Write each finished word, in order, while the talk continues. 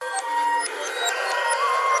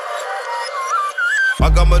I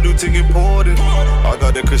got my new thing imported. I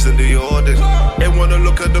got the Christian Dior. They wanna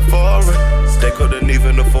look at the foreign. They couldn't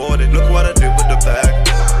even afford it. Look what I did with the bag.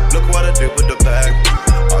 Look what I did with the bag.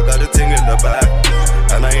 I got a thing in the back,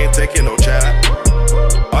 and I ain't taking no chat.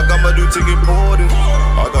 I got my new thing imported.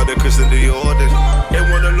 I got the Christian Dior. They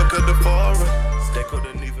wanna look at the foreign. They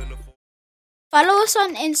couldn't even afford. Follow us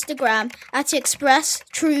on Instagram at Express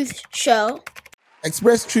Truth Show.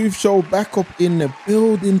 Express Truth Show back up in the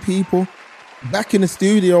building, people. Back in the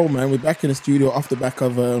studio, man. We're back in the studio off the back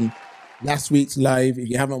of last week's live. If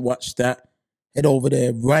you haven't watched that, head over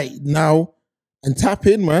there right now and tap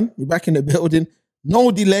in, man. We're back in the building.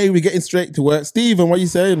 No delay. We're getting straight to work. Stephen, what you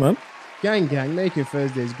saying, man? Gang, making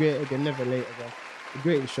Thursdays great again, never late again. The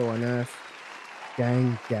greatest show on earth.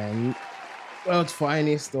 Gang. World's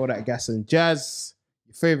finest, all that gas and jazz.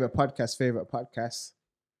 Your favorite podcast.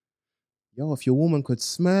 Yo, if your woman could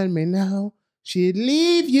smell me now, she'd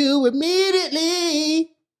leave you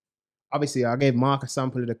immediately. Obviously, I gave Mark a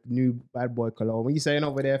sample of the new Bad Boy cologne. What you saying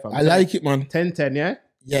over there, fam? I like it, man. 10-10, yeah?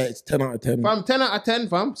 Yeah, it's 10 out of 10. Fam, 10 out of 10,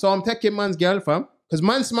 fam. So I'm taking man's girl, fam. Because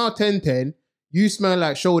man smell 10-10. You smell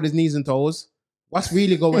like shoulders, knees, and toes. What's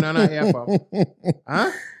really going on out here, fam?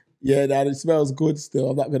 Huh? Yeah, that it smells good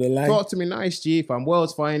still. I'm not going to lie. Talk to me nice, G, fam.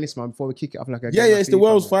 World's finest, man, before we kick it off like a Yeah, it's the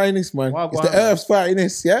world's finest, man. It's the earth's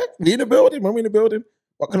finest, yeah? We in the building, man. We in the building.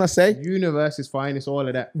 What can I say? Universe's finest, all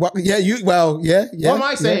of that. What? Yeah, yeah. What am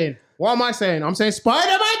I saying? What am I saying? I'm saying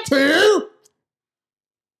Spider-Man 2.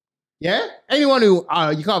 Yeah? Anyone who,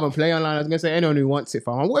 you can't even play online. I was going to say anyone who wants it,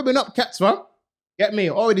 fam. I'm webbing up cats, fam. Get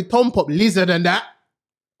me? Already thump up lizard and that.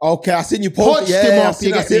 Okay, I seen you post. Yeah,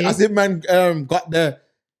 I seen man got the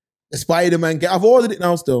Spider-Man. I've ordered it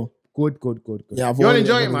now still. Good. Yeah, You'll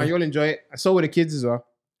enjoy it, man. You'll enjoy it. I saw with the kids as well.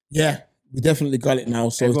 Yeah, we definitely got it now.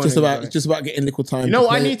 So it's just about getting little time. You know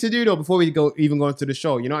what I need to do though before we go into the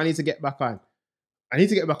show? You know what I need to get back on? I need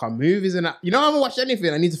to get back on movies and that. You know, I haven't watched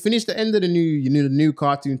anything. I need to finish the end of the new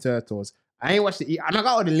Cartoon Turtles. I ain't watched it. And I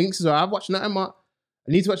got all the links as well. I've watched nothing more.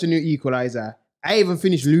 I need to watch the new Equalizer. I ain't even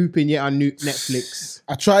finished Looping yet on Netflix.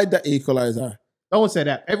 I tried that Equalizer. Don't say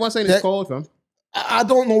that. Everyone's saying it's cold, fam. I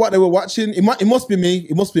don't know what they were watching. It must be me.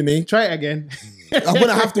 It must be me. Try it again. I'm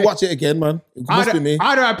gonna have to watch it again, man. It must be me.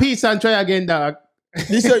 How do I pizza and try again, dog?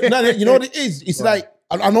 Listen, you know what it is? It's like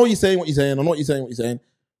I know you're saying what you're saying. I know what you're saying.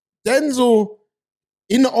 Denzel,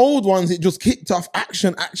 in the old ones, it just kicked off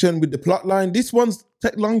action with the plot line. This one's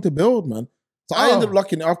take long to build, man. So I ended up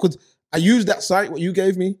locking it up because I used that site what you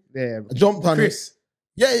gave me. Yeah, I jumped on it.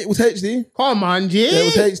 Yeah, it was HD. Come on, G.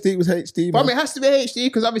 Yeah, it was HD. But it has to be HD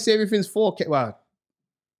because obviously everything's 4K. Well,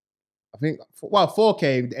 I think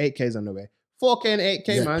 4K, 8K is on the way. 4K and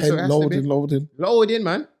 8K, man. So it has loading,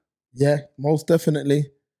 man. Yeah, most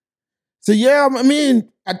definitely. So yeah, I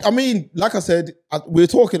mean, like I said, we were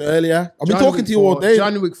talking earlier. I've been talking to you all day.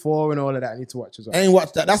 John Wick 4 and all of that I need to watch as well. I ain't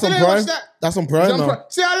watched that. That's on Prime. That's on Prime now.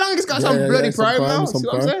 See how long it's got some bloody Prime now? See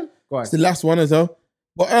what I'm saying? Go on. It's the last one as well.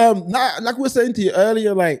 But like we were saying to you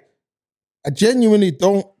earlier, like I genuinely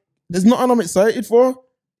don't. There's nothing I'm excited for.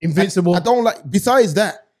 Invincible. I don't like. Besides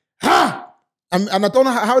that, and I don't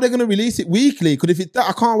know how they're gonna release it weekly. Because if it's that,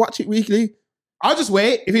 I can't watch it weekly. I'll just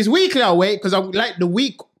wait. If it's weekly, I'll wait because I like the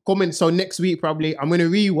week coming. So next week probably I'm gonna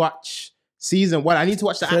rewatch season 1. I need to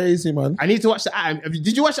watch the crazy man. I need to watch the Atom.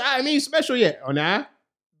 Did you watch the Atom special yet or nah?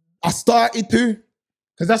 I started to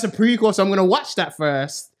because that's a prequel. So I'm gonna watch that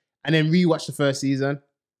first. And then rewatch the first season.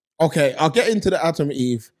 Okay, I'll get into the Atom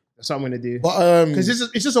Eve. That's what I'm gonna do. But because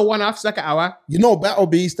it's just a one-off, it's like an hour. You know, Battle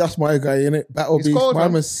Beast, that's my guy, innit? Battle Beast, cold, man.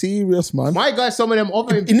 I'm a serious man. My guy, some of them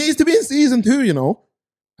other. It needs to be in season 2, you know.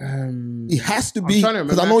 It has to be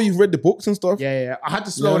because I know you've read the books and stuff. Yeah. I had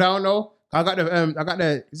to slow down though. I got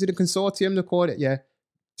the. Is it the consortium they called it? Yeah.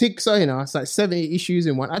 So you know, it's like 70 issues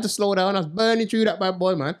in one. I had to slow down. I was burning through that bad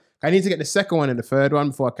boy, man. I need to get the second one and the third one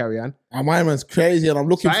before I carry on. And my man's crazy, and I'm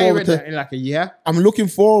looking forward to in like a year. I'm looking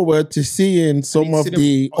forward to seeing some of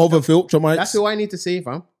the other Viltrumites. That's who I need to see,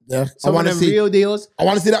 fam. Yeah, some of them real deals. I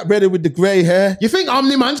want to see that brother with the grey hair. You think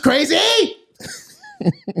Omni-Man's crazy?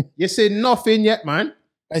 You said nothing yet, man.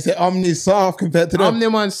 I said Omni's soft compared to them.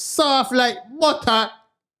 Omni-Man's soft like butter.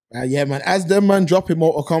 Yeah, man. As them man dropping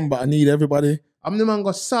Mortal Kombat, I need everybody. Omni-Man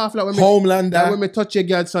got soft like when Homelander. Like when me touch your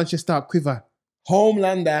girl, son, she start quiver.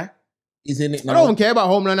 Homelander is in it now. I don't care about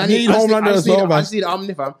Homelander. I need Homelander as well, man. I just need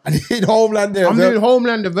Omni, fam. I need Homelander. I'm doing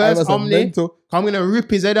Homelander versus Omni. I'm going to rip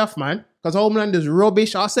his head off, man. Because Homelander's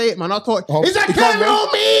rubbish. I'll say it, man. I thought, it's a camera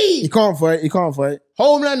on me! He can't fight.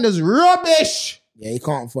 Homelander's rubbish! Yeah, he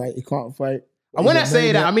can't fight. And when I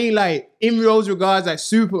say that, I mean like, in those regards, like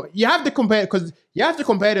Superman. You have to compare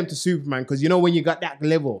them to Superman because you know when you got that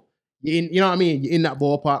level, You know what I mean? You're in that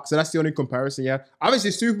ballpark. So that's the only comparison, yeah.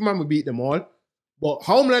 Obviously, Superman would beat them all. But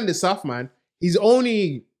Homelander Soft, man, he's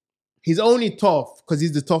only tough because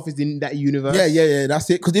he's the toughest in that universe. Yeah. That's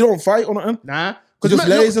it. Because they don't fight or nothing. Nah. Just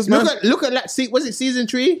lasers, man. Look at that. Was it season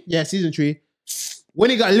 3? Yeah, season 3. When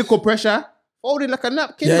he got a little pressure, folded like a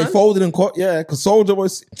napkin, Yeah, man. he folded and caught. Yeah, because Soldier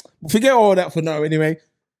was... Forget all that for now, anyway.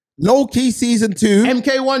 Low-key season 2.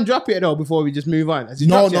 MK1 drop it, though, before we just move on.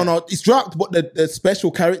 No. It's dropped, but the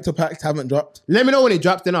special character packs haven't dropped. Let me know when it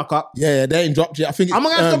dropped in our cup. Yeah, they ain't dropped yet. I think it's I'm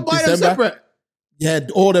going to have to buy December. them separate. Yeah,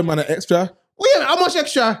 all them man are extra. Wait, how much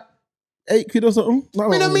extra? £8 or something.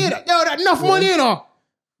 I mean, that enough money, you know.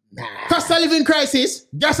 Cost of living crisis,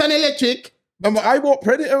 gas and electric. Remember, I bought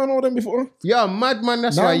Predator and all them before. You're a madman,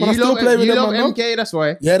 that's Nah, why. man, I You still love, play with you them, love man, MK, that's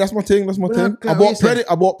why. Yeah, that's my thing. I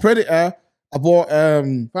bought Predator. I bought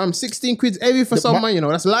Fam, 16 quid's heavy for some man, you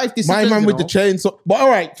know. That's life decisions, my man with the chainsaw. But all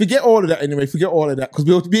right, forget all of that anyway. Forget all of that because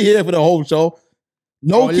we'll be here for the whole show.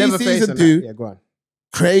 Low-key season 2. Yeah, go on.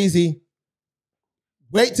 Crazy.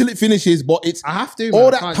 Wait till it finishes, but it's I have to.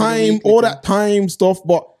 all that time stuff.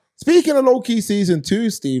 But speaking of low-key season 2,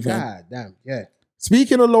 Stephen. God damn, yeah.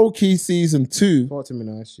 Speaking of low-key season 2, Talk to me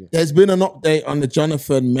now, shit. there's been an update on the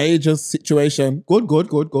Jonathan Majors situation. Good.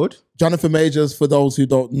 Jonathan Majors, for those who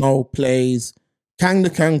don't know, plays Kang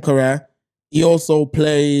the Conqueror. He also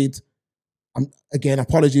played, again,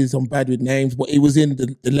 apologies, I'm bad with names, but he was in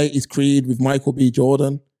the latest Creed with Michael B.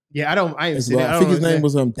 Jordan. Yeah, I ain't seen well. it. I think his name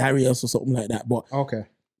was Darius or something like that. But okay.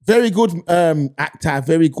 very good actor,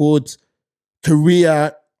 very good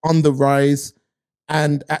career on the rise.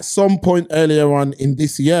 And at some point earlier on in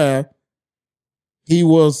this year, he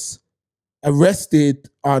was arrested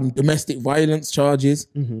on domestic violence charges.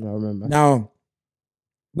 I remember. Now,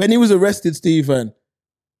 when he was arrested, Stephen,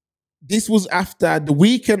 this was after the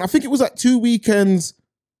weekend. I think it was like 2 weekends.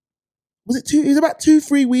 Was it 2? It was about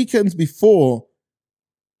 2-3 weekends before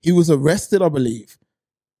he was arrested, I believe.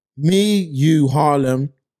 Me, you,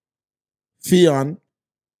 Harlem, Theon,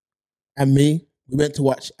 and me, we went to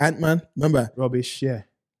watch Ant-Man. Remember? Rubbish, yeah.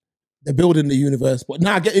 They're building the universe. But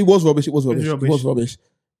it was rubbish. It was rubbish.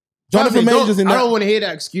 Jonathan Majors in that. I don't want to hear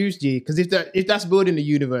that excuse, G, because if that's building the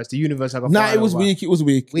universe like a Nah, it was weak. It was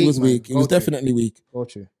weak. It was weak. It was definitely weak.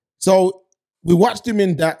 Got you. So we watched him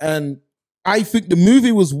in that, and I think the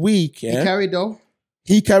movie was weak. Yeah? He carried though.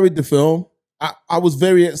 He carried the film. I was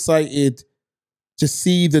very excited to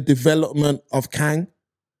see the development of Kang.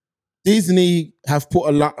 Disney have put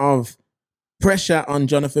a lot of pressure on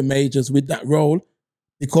Jonathan Majors with that role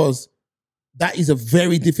because that is a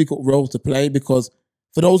very difficult role to play because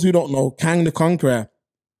for those who don't know, Kang the Conqueror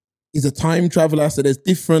is a time traveler. So there's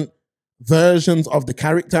different versions of the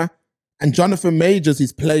character and Jonathan Majors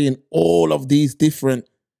is playing all of these different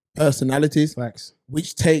personalities, Facts.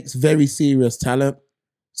 which takes very serious talent.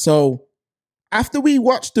 So after we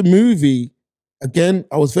watched the movie, again,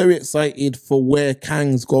 I was very excited for where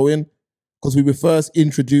Kang's going because we were first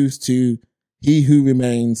introduced to He Who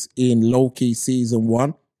Remains in Loki season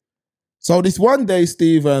 1. So this one day,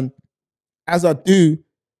 Stephen, as I do,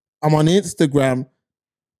 I'm on Instagram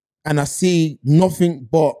and I see nothing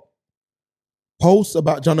but posts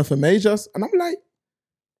about Jonathan Majors. And I'm like,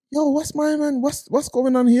 yo, what's my man? What's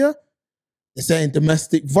going on here? They're saying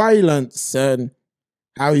domestic violence and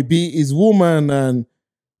how he beat his woman and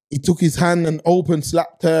he took his hand and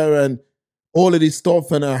slapped her and all of this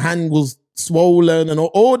stuff and her hand was swollen and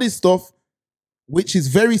all this stuff, which is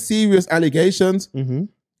very serious allegations and,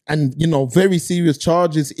 very serious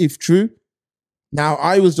charges if true. Now,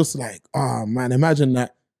 I was just like, oh man, imagine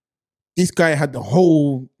that. This guy had the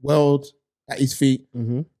whole world at his feet.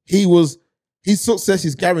 His success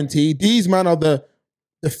is guaranteed. These men are the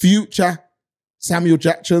future Samuel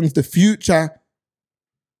Jacksons, the future,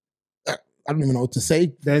 I don't even know what to say.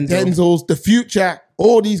 Denzel's, the future.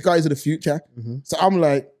 All these guys are the future. So I'm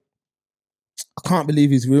like, I can't believe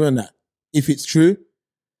he's ruined that, if it's true.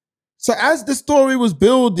 So as the story was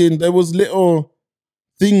building, there was little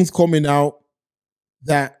things coming out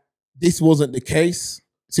that this wasn't the case.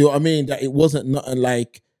 See what I mean? That it wasn't nothing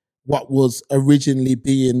like what was originally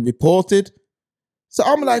being reported. So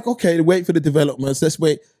I'm like, okay, wait for the developments. Let's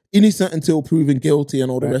wait. Innocent until proven guilty and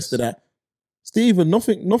all the rest of that. Stephen,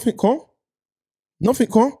 nothing come. Nothing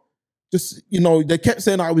come. Just, they kept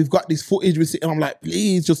saying, we've got this footage. And I'm like,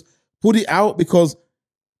 please just put it out because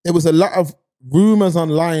there was a lot of rumors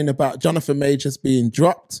online about Jonathan Majors being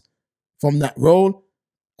dropped from that role.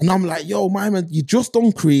 And I'm like, yo, my man, you just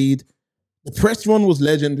done Creed. The press run was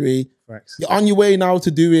legendary. Facts. You're on your way now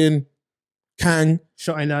to doing Kang.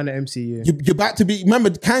 Shutting down the MCU. You're about to be, remember,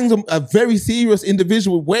 Kang's a very serious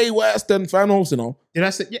individual, way worse than Thanos, Did I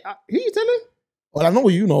say, who you telling? Well, I know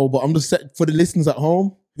you know, but I'm just set for the listeners at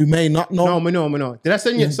home who may not know. No, me know. Did I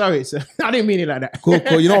send you? Sorry, sir. I didn't mean it like that. Cool.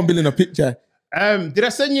 You know I'm building a picture. Did I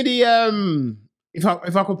send you the if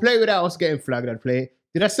I could play without us getting flagged, I'd play.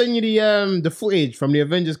 Did I send you the footage from the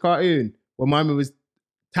Avengers cartoon where Mama was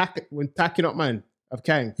tacking up, man, of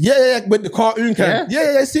Kang? Yeah, with the cartoon Kang.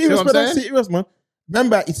 Yeah, serious, man. That's serious, man.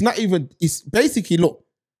 Remember, it's basically, look,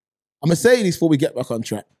 I'm going to say this before we get back on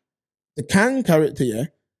track. The Kang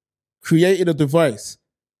character, created a device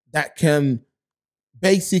that can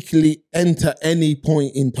basically enter any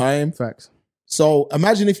point in time. Facts. So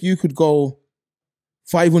imagine if you could go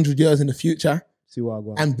 500 years in the future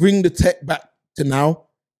and bring the tech back to now,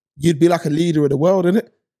 you'd be like a leader of the world, innit?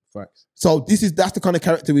 Facts. So that's the kind of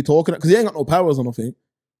character we're talking about, because he ain't got no powers or nothing.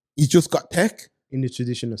 He's just got tech. In the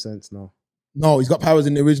traditional sense, no. No, he's got powers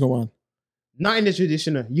in the original one. Not in the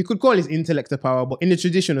traditional. You could call his intellect a power, but in the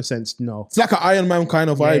traditional sense, no. It's like an Iron Man kind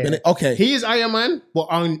of vibe, innit? Okay. He is Iron Man, but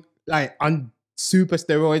on super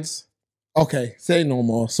steroids. Okay, say no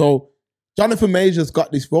more. So Jonathan Majors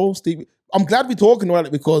got this role, Steve. I'm glad we're talking about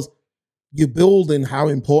it because you're building how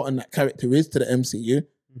important that character is to the MCU.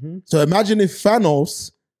 Mm-hmm. So imagine if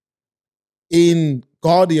Thanos in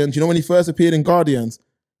Guardians, when he first appeared in Guardians,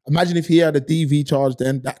 imagine if he had a DV charge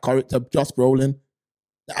then, that character, Josh Brolin,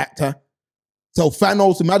 the actor. So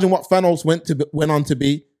Thanos, imagine what Thanos went on to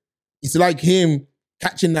be. It's like him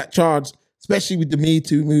catching that charge, especially with the Me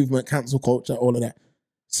Too movement, cancel culture, all of that.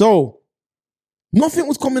 So nothing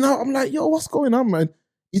was coming out. I'm like, yo, what's going on, man?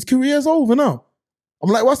 His career's over now. I'm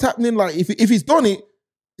like, what's happening? Like, if he's done it,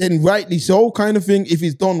 then rightly so, kind of thing. If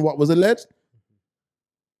he's done what was alleged,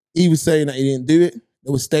 he was saying that he didn't do it.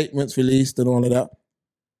 There were statements released and all of that.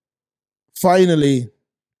 Finally,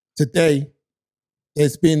 today,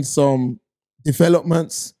 there's been some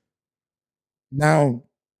developments. Now,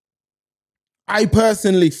 I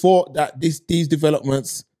personally thought that these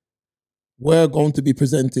developments were going to be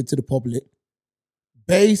presented to the public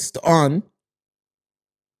based on,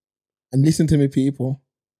 and listen to me, people,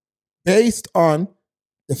 based on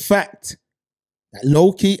the fact that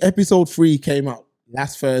Low-Key episode 3 came out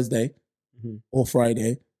last Thursday or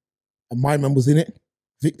Friday, and my man was in it,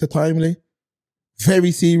 Victor Timely.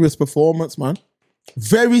 Very serious performance, man.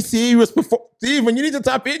 Very serious performance. Steven, you need to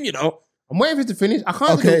tap in, I'm waiting for it to finish. I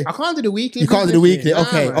can't do the weekly. You can't do the weekly?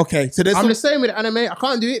 Nah, okay. So I'm the same with anime. I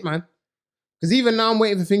can't do it, man. Because even now I'm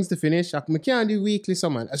waiting for things to finish. I can't do weekly,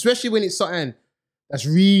 man. Especially when it's something that's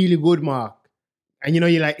really good, Mark. And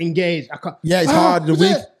you're like engaged. I can't. Yeah, it's hard the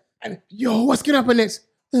week. And yo, what's gonna happen next?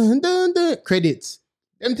 Dun, dun, dun. Credits.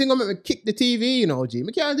 Them thing I'm gonna kick the TV, G.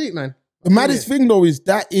 I can't do it, man. The maddest thing though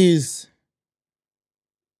is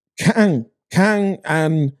Kang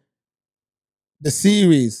and the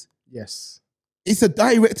series. Yes. It's a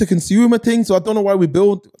direct-to-consumer thing, so I don't know why we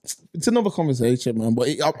build. It's another conversation, man, but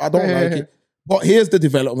I don't like it. But here's the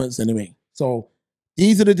developments anyway. So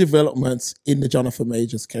these are the developments in the Jonathan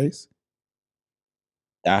Majors case.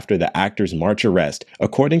 After the actor's March arrest,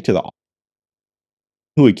 according to the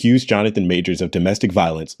who accused Jonathan Majors of domestic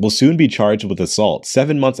violence, will soon be charged with assault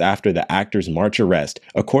 7 months after the actor's March arrest,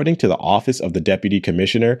 according to the Office of the Deputy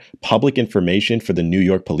Commissioner, Public Information for the New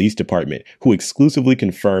York Police Department, who exclusively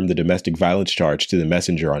confirmed the domestic violence charge to the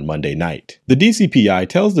Messenger on Monday night. The DCPI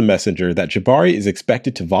tells the Messenger that Jabari is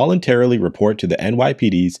expected to voluntarily report to the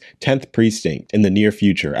NYPD's 10th Precinct in the near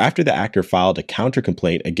future after the actor filed a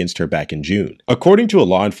counter-complaint against her back in June. According to a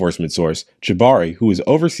law enforcement source, Jabari, who was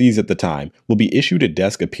overseas at the time, will be issued a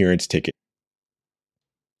desk appearance ticket.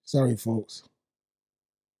 Sorry, folks.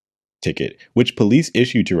 Which police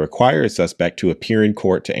issue to require a suspect to appear in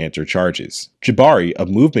court to answer charges. Jabari, a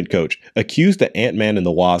movement coach, accused the Ant-Man and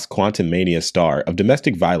the Wasp Quantumania star of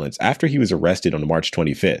domestic violence after he was arrested on March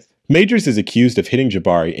 25th. Majors is accused of hitting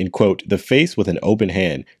Jabari in, quote, the face with an open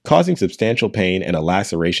hand, causing substantial pain and a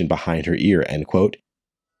laceration behind her ear, end quote.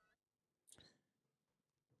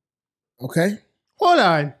 Okay. Hold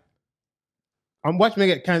on. I'm watching me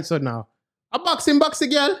get cancelled now. A boxing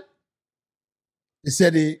girl. They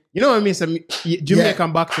said it. You know what I mean? Some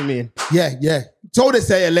Jamaican boxing man. Yeah. So they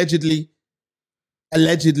say allegedly.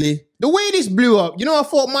 The way this blew up, I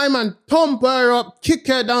thought my man thumped her up, kicked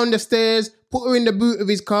her down the stairs, put her in the boot of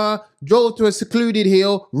his car, drove to a secluded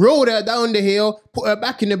hill, rode her down the hill, put her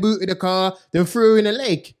back in the boot of the car, then threw her in a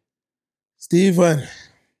lake. Stephen.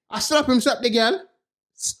 I slap the girl.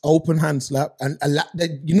 Open hand slap and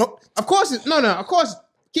of course of course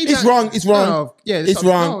it's wrong. It's wrong.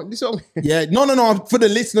 Yeah, no, for the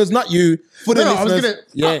listeners, not you, for the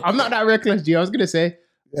listeners. I'm not that reckless, G. I was gonna say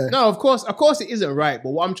no, of course it isn't right,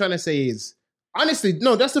 but what I'm trying to say is honestly,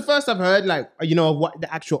 no, that's the first I've heard of what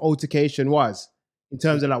the actual altercation was. in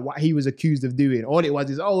terms of like what he was accused of doing. All it was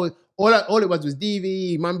is all it was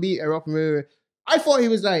DV, man beat her up. I thought he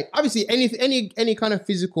was like, obviously any kind of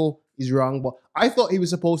physical is wrong, but I thought he was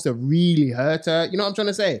supposed to really hurt her. You know what I'm trying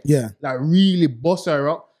to say? Yeah. Like really bust her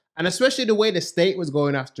up. And especially the way the state was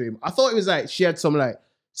going after him. I thought it was like she had some like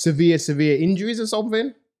severe injuries or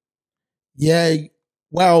something. Yeah.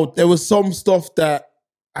 Well, there was some stuff that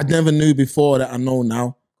I never knew before that I know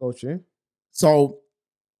now. Gotcha. So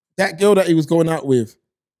that girl that he was going out with,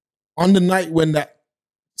 on the night when that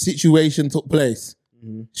situation took place,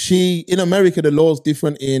 she, in America, the law is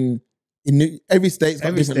different in every state's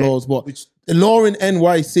got different laws, but the law in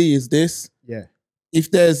NYC is this. Yeah.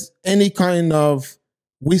 If there's any kind of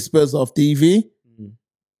whispers of DV,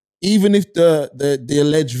 even if the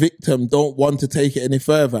alleged victim don't want to take it any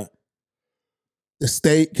further, the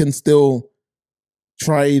state can still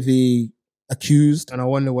try the accused. And I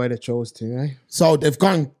wonder why they chose to, eh? So they've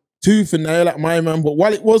gone tooth and nail at my man. But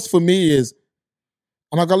what it was for me is,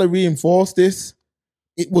 and I gotta reinforce this,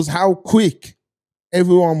 it was how quick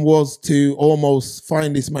everyone was to almost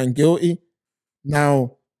find this man guilty.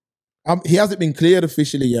 Now, he hasn't been cleared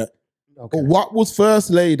officially yet. Okay. But what was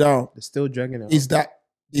first laid out, they're still dragging it is that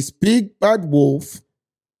this big bad wolf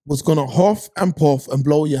was gonna huff and puff and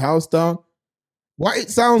blow your house down. What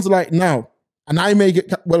it sounds like now, and I may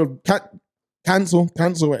get cancel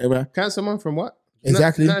whatever. Cancel man from what?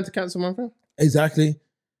 Exactly. Nothing to cancel man from? Exactly.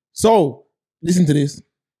 So listen to this.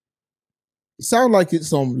 It sounds like it's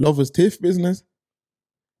some lovers tiff business.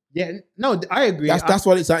 Yeah, no, I agree. That's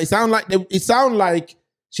what it sounds. It sound like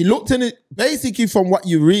she looked in it basically from what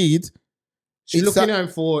you read. She looked in her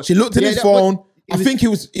phone. She looked in his phone. I think he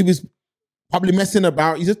was probably messing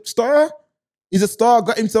about. He's a star. He's a star.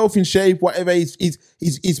 Got himself in shape. Whatever.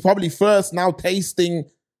 He's probably first now tasting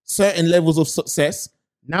certain levels of success.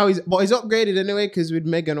 Now he's upgraded anyway because with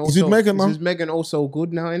Megan also. He's with Megan now. He's with Megan also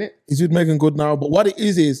good now, innit? He's with Megan good now. But what it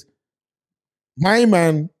is my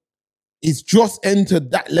man is just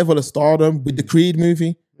entered that level of stardom with the Creed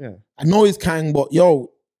movie. Yeah. I know he's Kang, but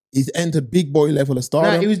he's entered big boy level of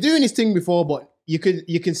stardom. Nah, he was doing his thing before, but you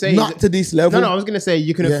can say not to this level. No, I was gonna say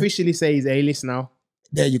you can officially say he's A-list now.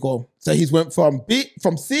 There you go. So he's went from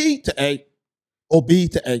C to A or B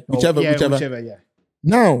to A, whichever. Yeah.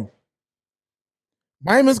 Now,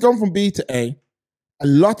 my man's gone from B to A. A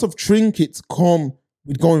lot of trinkets come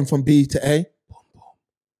with going from B to A.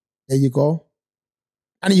 There you go.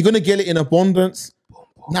 And you're going to get it in abundance.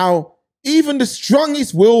 Now, even the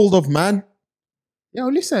strongest willed of man. Yo,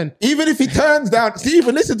 listen. Even if he turns down,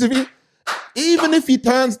 Stephen, listen to me. Even if he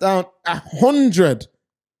turns down 100,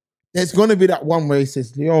 there's going to be that one where he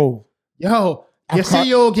says, yo, you see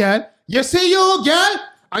your girl?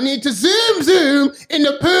 I need to zoom in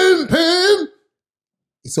the poom.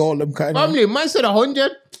 It's all them kind of. Family, man said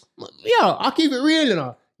 100. Yeah, I'll keep it real, you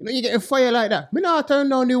know. You know, you're getting fire like that. Me now turn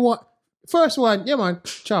down the one. First one, yeah, man.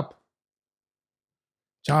 Chop.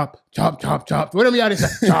 What am I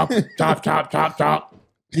say? Chop.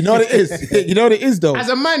 You know what it is? You know what it is, though? As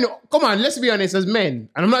a man, come on, let's be honest, as men,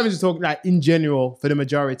 and I'm not even just talking like in general for the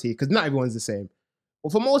majority, because not everyone's the same.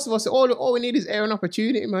 But for most of us, all we need is air and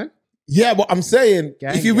opportunity, man. Yeah, but I'm saying,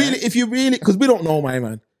 if you really, because we don't know my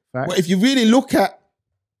man, right. But if you really look at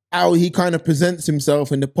how he kind of presents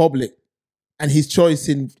himself in the public and his choice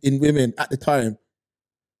in women at the time,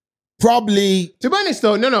 probably. To be honest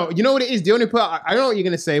though, no, you know what it is? The only part, I don't know what you're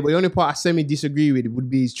going to say, but the only part I semi-disagree with would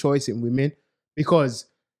be his choice in women, because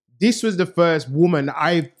this was the first woman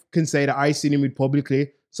I can say that I seen him with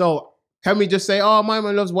publicly. So can we just say, oh, my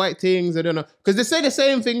man loves white things? I don't know. Because they say the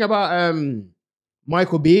same thing about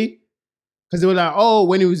Michael B. Because they were like, oh,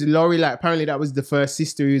 when he was with Laurie, like apparently that was the first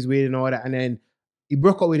sister he was with and all that. And then he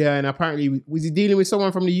broke up with her and apparently, was he dealing with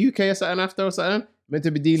someone from the UK or something after or something? Meant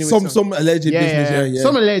to be dealing with some alleged business, yeah.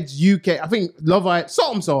 Some alleged UK, I think Love Island,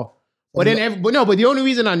 something so. But then, but the only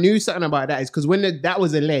reason I knew something about that is because when that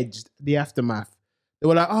was alleged, the aftermath, they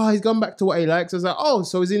were like, oh, he's gone back to what he likes. I was like, oh,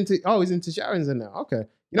 so he's into Sharon's and that. Okay.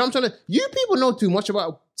 You know what I'm trying to, you people know too much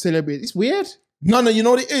about celebrities. It's weird. No, you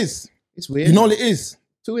know what it is? It's weird. You know what it is?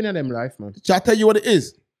 Two in them life, man. Shall I tell you what it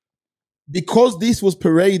is? Because this was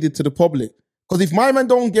paraded to the public. Because if my man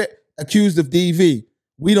don't get accused of DV,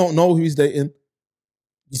 we don't know who he's dating.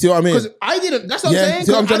 You see what I mean? Because I didn't. That's what I'm saying.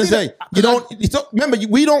 See what I'm trying to say? Remember,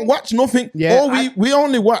 we don't watch nothing. Yeah, we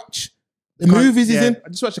only watch the movies he's in. I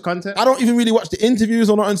just watch the content. I don't even really watch the interviews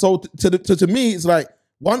or nothing. So to me, it's like,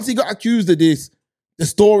 once he got accused of this, the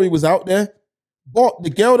story was out there. But the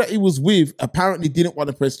girl that he was with apparently didn't want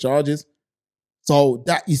to press charges. So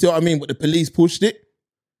that, you see what I mean? But the police pushed it.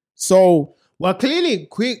 So. Well, clearly,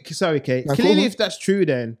 Kate. Clearly, if that's true,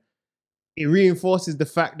 then it reinforces the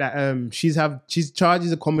fact that she's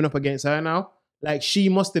charges are coming up against her now. Like, she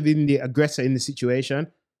must have been the aggressor in the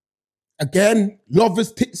situation. Again,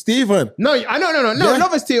 lovers Stephen. No, no, Yeah.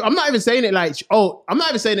 lovers Steve. I'm not even saying it like,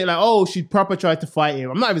 she proper tried to fight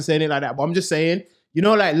him. I'm not even saying it like that, but I'm just saying, you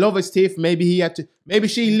know, like lovers Tiff, maybe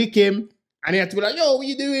she lick him and he had to be like, yo, what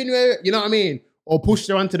you doing? You know what I mean? Or pushed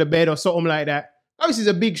her onto the bed or something like that. Obviously,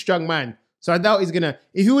 he's a big, strong man. So I doubt he's gonna,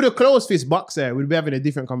 if he would have closed fist boxer, we'd be having a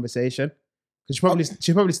different conversation. Because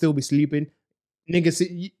she'd probably still be sleeping.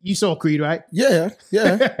 Niggas, you saw Creed, right? Yeah.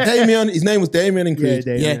 Damien, his name was Damien in Creed.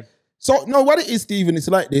 Yeah, Damien. Yeah. So, no, what it is, Stephen, it's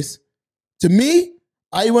like this. To me,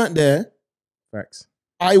 I weren't there. Facts.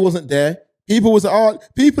 I wasn't there. People was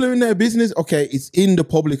people are in their business. Okay, it's in the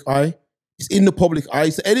public eye. It's in the public eye.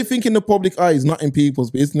 So anything in the public eye is not in people's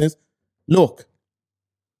business. Look,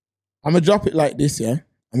 I'm going to drop it like this, yeah?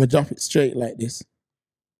 I'm going to drop it straight like this.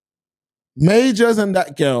 Majors and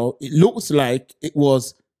that girl, it looks like it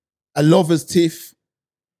was a lover's tiff.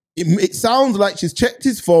 It sounds like she's checked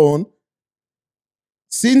his phone,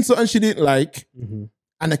 seen something she didn't like,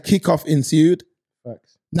 and a kickoff ensued.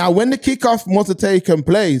 Facts. Now, when the kickoff must have taken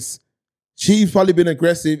place, she's probably been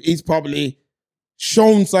aggressive. He's probably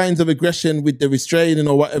shown signs of aggression with the restraining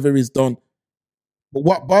or whatever he's done. But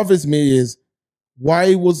what bothers me is,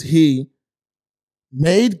 why was he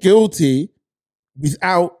made guilty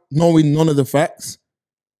without knowing none of the facts?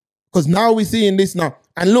 Because now we're seeing this now.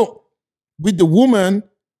 And look, with the woman,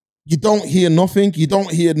 you don't hear nothing. You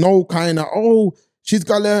don't hear no kind of, she's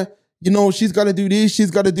got to, she's got to do this,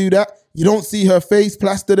 she's got to do that. You don't see her face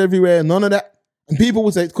plastered everywhere, none of that. And people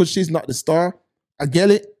will say it's because she's not the star. I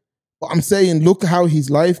get it. But I'm saying, look how his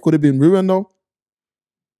life could have been ruined though.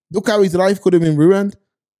 Look how his life could have been ruined.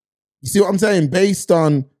 You see what I'm saying? Based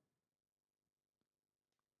on,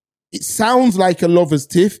 it sounds like a lover's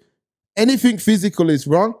tiff. Anything physical is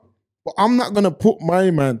wrong. But I'm not going to put my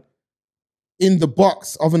man in the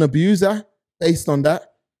box of an abuser based on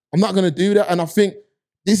that. I'm not going to do that. And I think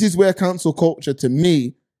this is where cancel culture, to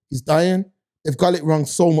me, is dying. They've got it wrong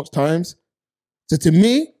so much times. So to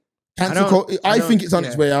me, cancel culture, I think it's on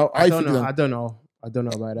its way out. I don't know about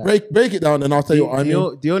that. Break it down and I'll tell you what I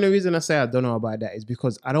mean. The only reason I say I don't know about that is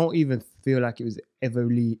because I don't even feel like it was ever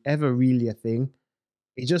really a thing.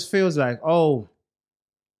 It just feels like,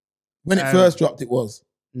 when it first dropped, it was.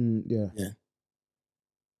 Yeah.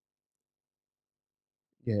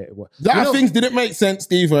 Yeah, it was. Things didn't make sense,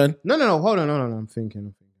 Stephen. No, hold on, I'm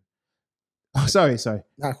thinking. Oh, sorry.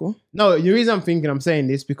 Nah, cool. No, the reason I'm thinking, I'm saying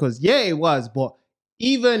this because, it was, but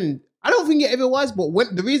even, I don't think it ever was, but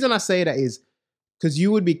the reason I say that is because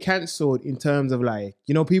you would be cancelled in terms of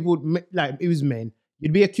people, like, it was men.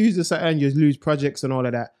 You'd be accused of something, you'd lose projects and all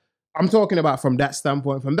of that. I'm talking about from that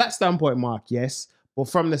standpoint. From that standpoint, Mark, yes. But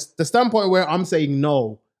from the standpoint where I'm saying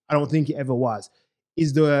no, I don't think it ever was,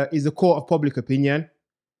 is the court of public opinion.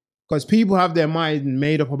 Because people have their mind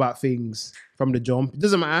made up about things from the jump. It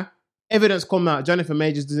doesn't matter. Evidence come out. Jonathan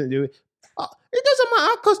Majors doesn't do it. It doesn't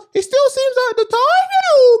matter because it still seems like the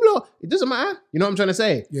time, blah. It doesn't matter. You know what I'm trying to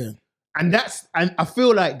say? Yeah. And I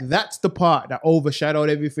feel like that's the part that overshadowed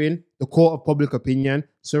everything. The court of public opinion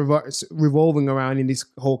revolving around in this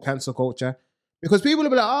whole cancel culture. Because people will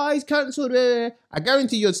be like, he's cancelled. I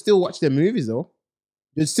guarantee you'd still watch their movies though.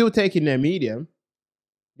 You'd still take in their medium.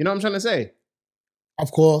 You know what I'm trying to say?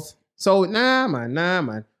 Of course. So, nah,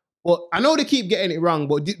 man. But I know they keep getting it wrong,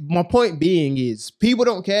 but my point being is people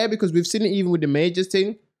don't care because we've seen it even with the Majors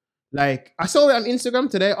thing. Like, I saw it on Instagram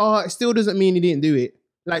today. It still doesn't mean he didn't do it.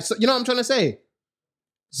 Like, so, you know what I'm trying to say?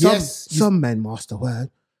 Some men, Master Word,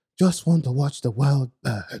 just want to watch the world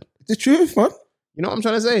burn. It's the truth, man. You know what I'm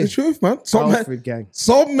trying to say? The truth, man. Some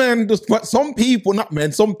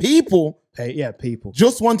people people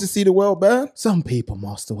just want to see the world burn. Some people,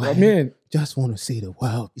 Master Word, just want to see the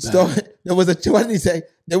world burn.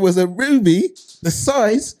 There was a ruby the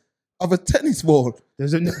size of a tennis ball.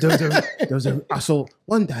 I saw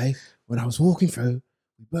one day when I was walking through,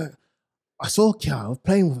 I saw a child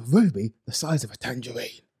playing with a ruby the size of a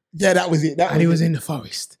tangerine. Yeah, that was it. He was in the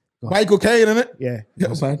forest. Michael Caine, isn't it? Yeah.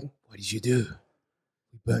 Man. What did you do?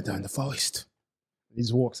 We burnt down the forest. He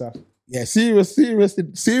just walks up. Yeah, serious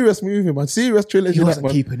movie, man. Serious trilogy. He wasn't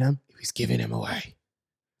keeping them. He was giving them away.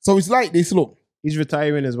 So it's like this, look. He's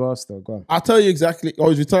retiring as well still. Go on. I'll tell you exactly.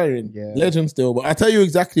 He's retiring. Yeah. Legend still. But I'll tell you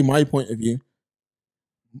exactly my point of view.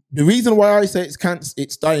 The reason why I say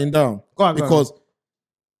it's dying down. Because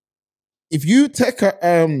if you take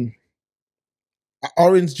a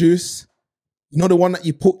orange juice, you know the one that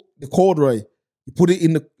you put the corduroy, you put it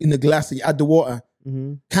in the glass and you add the water.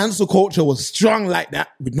 Mm-hmm. Cancel culture was strong like that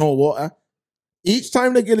with no water. Each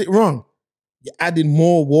time they get it wrong, you're adding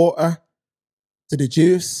more water to the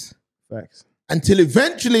juice Facts. until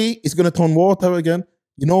eventually it's going to turn water again.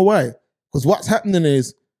 You know why? Because what's happening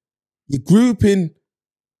is you're grouping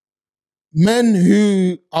men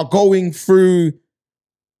who are going through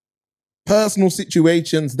personal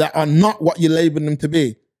situations that are not what you label them to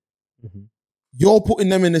be. Mhm. You're putting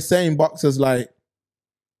them in the same box as like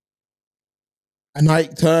a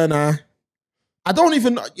Ike Turner. I don't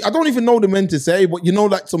even know the men to say, but you know,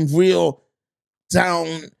 like some real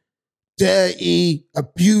down, dirty,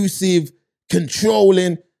 abusive,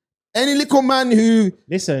 controlling. Any little man who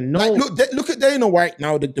Listen, no, like, look at Dana White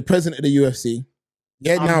now, the president of the UFC.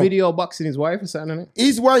 Yeah, I'm now video boxing his wife or something, innit?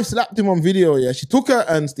 his wife slapped him on video. Yeah, she took her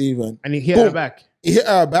hand, Stephen. And he hit her Boom. back. He hit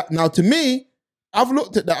her back. Now, to me, I've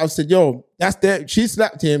looked at that. I've said, yo, that's their. She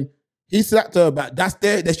slapped him. He slapped her back. That's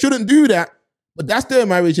their. They shouldn't do that, but that's their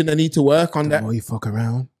marriage, and they need to work on The that. more you fuck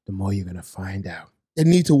around, the more you're gonna find out. They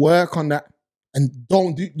need to work on that, and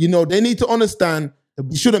don't do. You know, they need to understand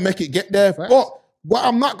you shouldn't make it get there. Facts. But what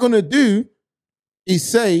I'm not gonna do is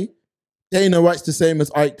say Dana White's the same as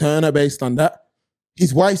Ike Turner based on that.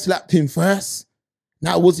 His wife slapped him first.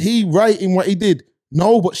 Now, was he right in what he did?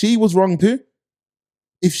 No, but she was wrong too.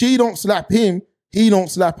 If she don't slap him, he don't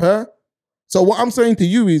slap her. So what I'm saying to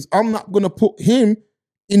you is I'm not going to put him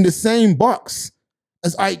in the same box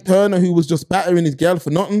as Ike Turner, who was just battering his girl for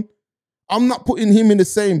nothing. I'm not putting him in the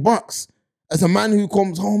same box as a man who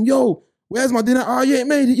comes home, yo, where's my dinner? Oh, you ain't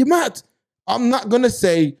made it, you mad. I'm not going to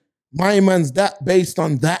say my man's that based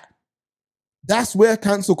on that. That's where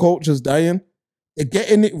cancel culture's dying. They're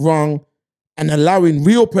getting it wrong and allowing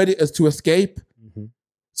real predators to escape. Mm-hmm.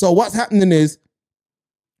 So what's happening is,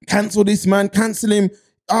 cancel this man, cancel him.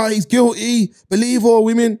 He's guilty. Believe all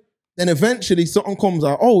women. Then eventually something comes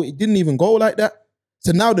out. Oh, it didn't even go like that.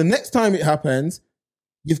 So now the next time it happens,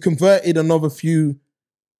 you've converted another few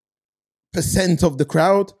 % of the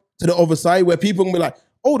crowd to the other side where people can be like,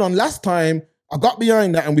 hold on, last time I got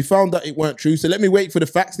behind that and we found that it weren't true. So let me wait for the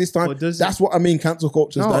facts this time. That's what I mean, cancel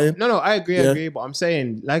culture's dying. No, I agree. But I'm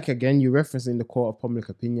saying, like, again, you're referencing the court of public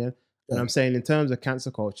opinion. And I'm saying, in terms of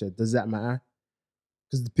cancel culture, does that matter?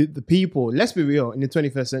 Because the people, let's be real, in the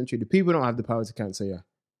 21st century, the people don't have the power to cancel you.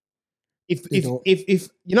 If you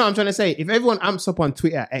know what I'm trying to say, if everyone amps up on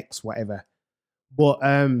Twitter, X, whatever, but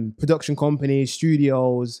production companies,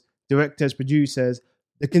 studios, directors, producers,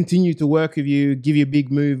 they continue to work with you, give you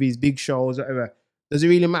big movies, big shows, whatever. Does it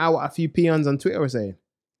really matter what a few peons on Twitter are saying?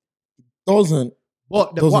 Doesn't.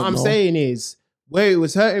 But what I'm saying is, where it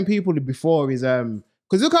was hurting people before is,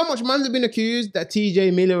 because look how much man's have been accused, that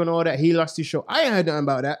TJ Miller and all that, he lost his show. I ain't heard nothing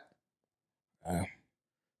about that.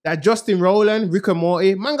 That Justin Rowland, Rick and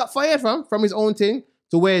Morty, man got fired from his own thing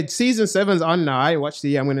to where season 7's on now. I ain't watched it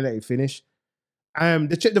yet. I'm going to let it finish.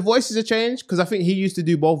 The voices have changed because I think he used to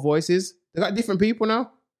do both voices. They got different people now.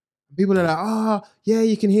 People are like, yeah,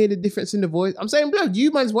 you can hear the difference in the voice. I'm saying, blood, you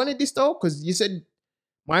man's wanted this though because you said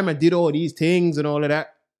my man did all these things and all of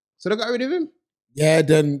that. So they got rid of him. Yeah,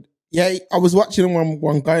 I was watching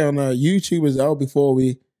one guy on YouTube as well before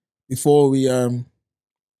we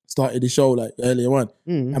started the show like earlier on.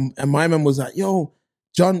 And my man was like, yo,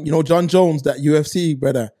 John Jones, that UFC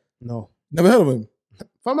brother. No. Never heard of him?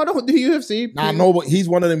 Fam, I don't do UFC. Nah, no, but he's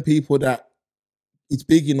one of them people that is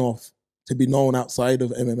big enough to be known outside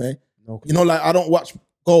of MMA. Okay. You know, like I don't watch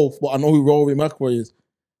golf, but I know who Rory McIlroy is.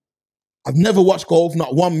 I've never watched golf,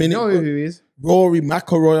 not 1 minute. You know who he is? Rory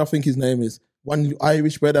McIlroy, I think his name is. One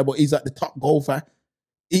Irish brother, but he's like the top golfer.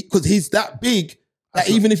 Because he's that big that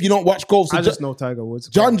even if you don't watch golf... So I just know Tiger Woods.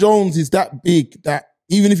 John Jones is that big that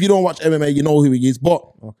even if you don't watch MMA, you know who he is. But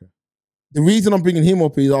the reason I'm bringing him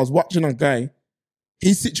up is I was watching a guy.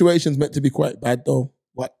 His situation's meant to be quite bad though.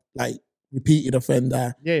 What, like repeated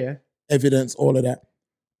offender. Yeah. Evidence, all of that.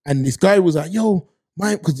 And this guy was like, yo,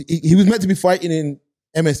 man, because he was meant to be fighting in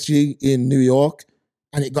MSG in New York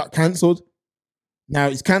and it got cancelled. Now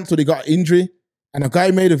it's cancelled, he got an injury. And a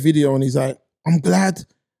guy made a video and he's like, I'm glad.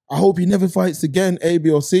 I hope he never fights again, A, B,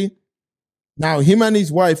 or C. Now, him and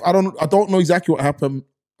his wife, I don't know exactly what happened.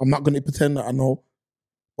 I'm not going to pretend that I know.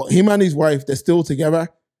 But him and his wife, they're still together.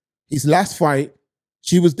 His last fight,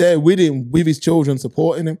 she was there with him, with his children,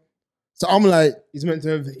 supporting him. So I'm like... He's meant to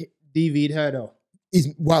have DV'd her though.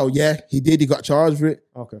 He did. He got charged for it.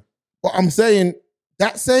 Okay. But I'm saying,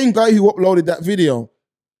 that same guy who uploaded that video,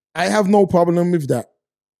 I have no problem with that.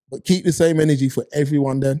 But keep the same energy for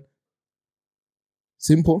everyone then.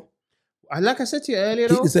 Simple. Like I said to you earlier,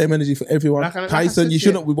 keep the same energy for everyone. Tyson, you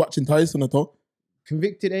shouldn't be watching Tyson at all.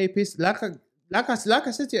 Convicted apist. Like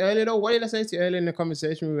I said to you earlier, though. What did I say to you earlier in the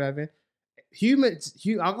conversation we were having? Humans,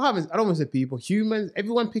 I don't want to say people. Humans,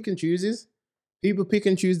 everyone pick and chooses. People pick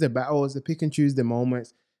and choose their battles. They pick and choose their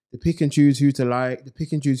moments. They pick and choose who to like. They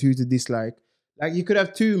pick and choose who to dislike. Like you could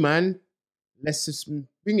have two, man. Let's just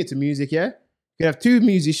bring it to music, yeah? You could have two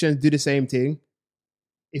musicians do the same thing.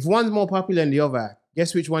 If one's more popular than the other,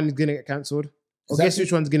 guess which one is going to get cancelled? Or guess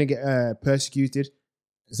which one's going to get persecuted?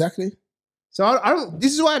 Exactly. So I don't.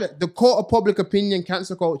 This is why the court of public opinion,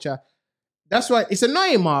 cancel culture. That's why it's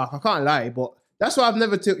annoying, Mark. I can't lie, but that's why I've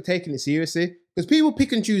never taken it seriously because people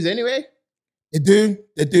pick and choose anyway. They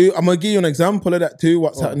do. I'm gonna give you an example of that too.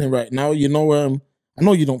 What's happening right now? You know, I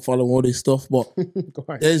know you don't follow all this stuff, but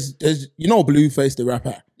there's Blueface the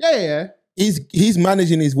rapper. Yeah. He's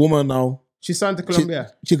managing his woman now. She signed to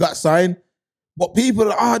Colombia. She got signed, but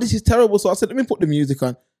people are like, this is terrible. So I said, let me put the music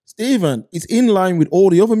on. Stephen, it's in line with all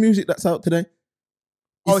the other music that's out today.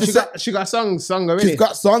 She got songs already. She's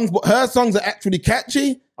got songs, but her songs are actually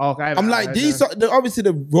catchy. Okay, I'm like, these are obviously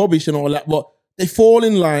the rubbish and all that, but they fall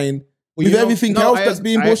in line with everything else that's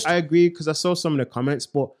being pushed. I agree because I saw some of the comments,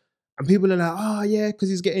 and people are like, oh yeah, because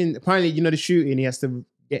he's getting, apparently, the shooting, he has to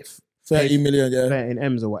get 30 million, yeah. 30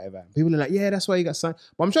 M's or whatever. People are like, yeah, that's why he got signed.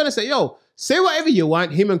 But I'm trying to say, say whatever you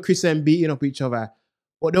want, him and Chris M beating up each other.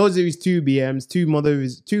 But those are his two BMs, two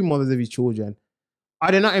mothers of his children.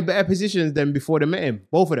 Are they not in better positions than before they met him?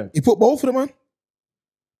 Both of them. He put both of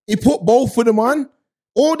them on.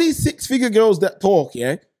 All these 6-figure girls that talk,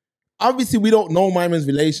 yeah. Obviously, we don't know my man's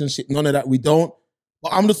relationship. None of that, we don't.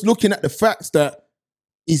 But I'm just looking at the facts that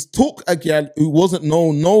he's took a girl who wasn't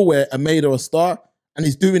known nowhere and made her a star. And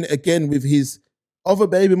he's doing it again with his other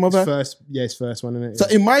baby mother. His first one, isn't it? So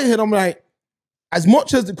in my head, I'm like, as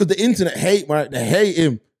much as, because the internet hate, right? They hate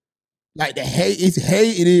him. Like it's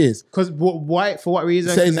hated is. Because why? For what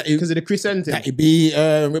reason? Because of the Chris N thing. That it be,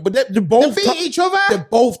 but they're both they beat each other. They're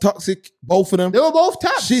both toxic, both of them. They were both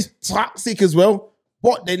tapped. She's toxic as well,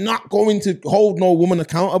 but they're not going to hold no woman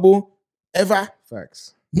accountable ever.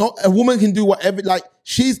 Facts. Not a woman can do whatever. Like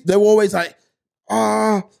they're always like,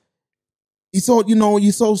 she's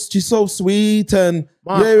so sweet and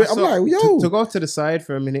Mark, yeah. I'm like, yo. To go to the side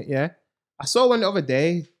for a minute, yeah. I saw one the other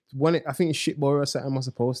day. I think it's Shitboy or something must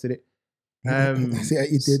have posted it. I see how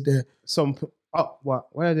you did there. What?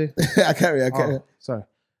 Where are they? I can't. Sorry.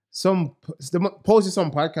 Posted some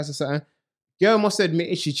podcast or something. Girl must have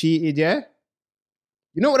admitted she cheated, yeah?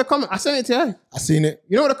 You know what the comment? I sent it to her. I seen it.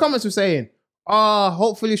 You know what the comments were saying?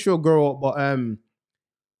 Hopefully she'll grow up,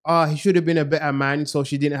 but he should have been a better man so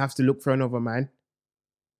she didn't have to look for another man.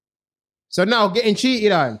 So now getting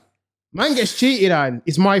cheated on. Man gets cheated on.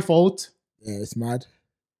 It's my fault. Yeah, it's mad.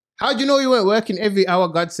 How do you know you weren't working every hour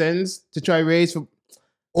God sends to try raise for...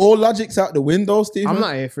 All logic's out the window, Stephen. I'm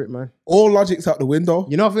not here for it, man. All logic's out the window.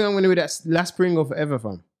 You know what I think I'm going to do that last Pringle forever,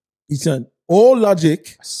 fam? He said, all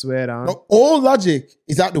logic... I swear down. No, all logic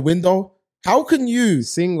is out the window. How can you...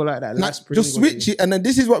 Single like that last Pringle. Just switch it, and then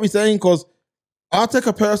this is what we're saying, because I'll take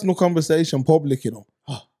a personal conversation public,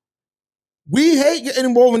 We hate getting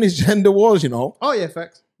involved in these gender wars, Oh, yeah,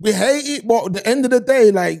 facts. We hate it, but at the end of the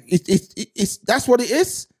day, like, it's that's what it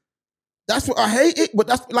is. That's what I hate it, but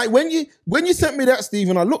that's like when you sent me that,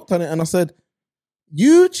 Stephen, I looked at it and I said,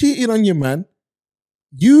 you cheated on your man,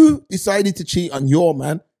 you decided to cheat on your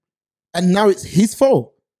man, and now it's his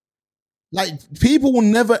fault. Like, people will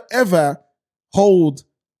never ever hold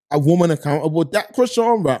a woman accountable. That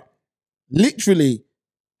Krishan rap literally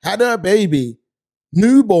had her baby,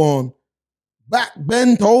 newborn, back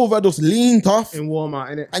bent over, just leaned off. In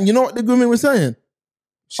Walmart, innit? And you know what the women were saying?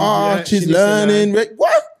 She's learning.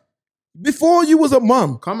 What? Before you was a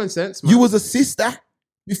mom. Common sense, man. You was a sister.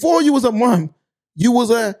 Before you was a mom, you was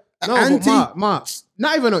an auntie. But Mark,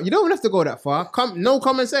 not even, you don't have to go that far. No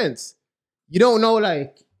common sense. You don't know,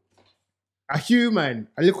 like, a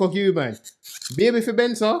little human. Baby for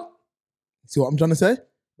Benzo. See what I'm trying to say?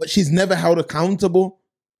 But she's never held accountable.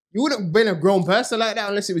 You wouldn't have been a grown person like that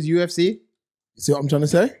unless it was UFC. See what I'm trying to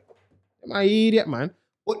say? Am I an idiot, man?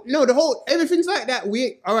 But no, everything's like that.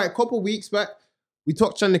 Couple of weeks back, we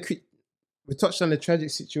touched on the tragic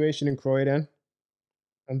situation in Croydon.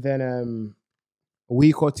 And then a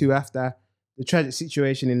week or two after, the tragic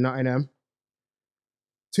situation in Nottingham.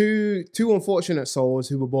 Two unfortunate souls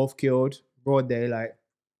who were both killed, broad daylight.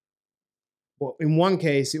 But in one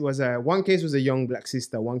case, was a young black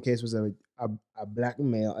sister. One case was a black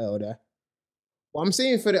male elder. But I'm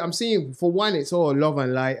seeing for one, it's all love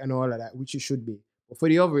and light and all of that, which it should be. But for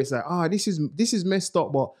the other, it's like, this is messed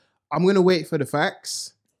up. But I'm gonna wait for the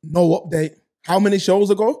facts. No update. How many shows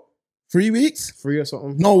ago? 3 weeks? 3 or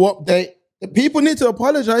something. No update. The people need to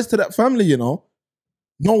apologize to that family, No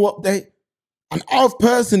update. And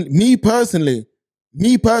me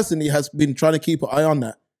personally has been trying to keep an eye on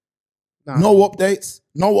that. Nah. No updates.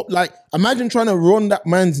 Imagine trying to run that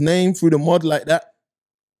man's name through the mud like that.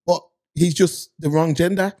 he's just the wrong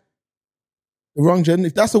gender. The wrong gender.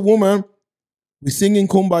 If that's a woman, we singing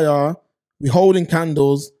Kumbaya, we holding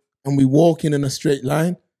candles, and we walking in a straight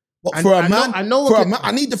line. But for a man,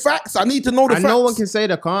 I need the facts. I need to know the facts. And no one can say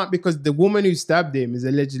they can't because the woman who stabbed him is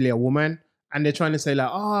allegedly a woman. And they're trying to say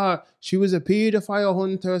like, she was a pedophile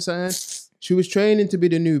hunter or something. She was training to be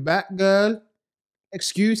the new Batgirl.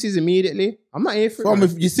 Excuses immediately. I'm not here for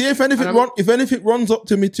it. You see, if anything runs up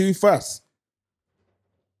to me too fast.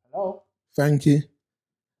 Hello? Thank you.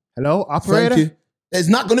 Hello, operator? Thank you. There's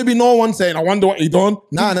not going to be no one saying, I wonder what he done.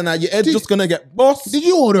 Nah. Your head's just going to get bust. Did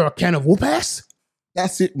you order a can of whoop-ass?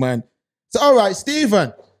 That's it, man. So, all right,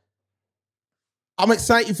 Stephen. I'm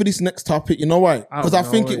excited for this next topic. You know why? Because I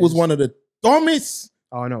think it was one of the dumbest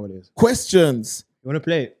I know what it is. questions. You want to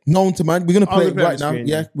play it? Known to man. We're going to play it right now. Screen,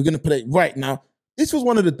 yeah, we're going to play it right now. This was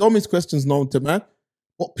one of the dumbest questions known to man,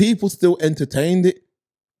 but people still entertained it.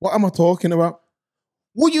 What am I talking about?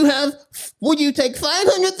 Would you take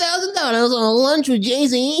 $500,000 on a lunch with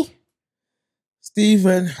Jay-Z?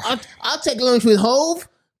 Stephen. I'll take lunch with Hove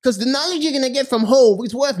because the knowledge you're going to get from Hove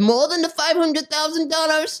is worth more than the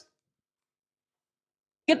 $500,000.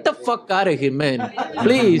 Get the fuck out of here, man.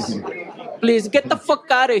 Please, get the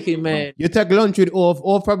fuck out of here, man. You take lunch with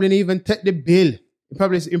Hove probably didn't even take the bill.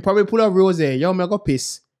 You probably pull a rose. Yo, man, I got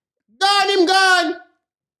piss. Gone.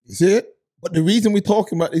 You see it? But the reason we're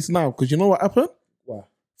talking about this now, because you know what happened? What?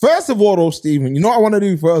 First of all, though, Stephen, you know what I want to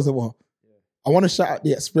do first of all? I want to shout out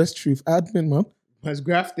the Express Truth admin, man. There's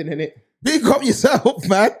grafting in it. Big up yourself,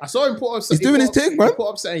 man. I saw him put up. He's doing his thing, man. He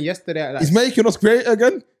put up something yesterday. He's making us great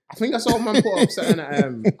again. I think I saw a man put up something.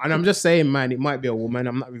 And I'm just saying, man, it might be a woman.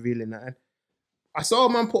 I'm not revealing that. I saw a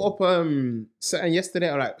man put up something yesterday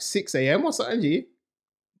at like 6 a.m. or something, G.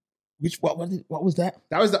 What was that?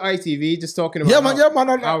 That was the ITV just talking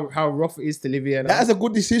about how rough it is to live here. That's a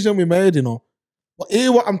good decision we made, you know. But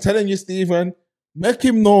hear what I'm telling you, Stephen. Make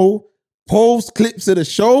him know. Post clips of the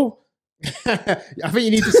show. I think you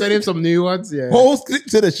need to send him some new ones. Yeah. Post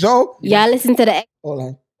clips of the show. Yeah, listen to the. Hold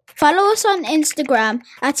on. Follow us on Instagram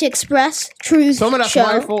at Express Truth Some of that's Show.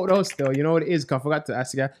 my fault though. Still, you know what it is? 'Cause I forgot to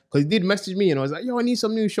ask you because he did message me and I was like, "Yo, I need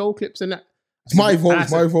some new show clips and that." It's my fault.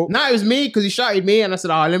 It's my fault. Nah, it was me because he shouted me and I said,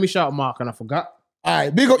 let me shout Mark and I forgot. All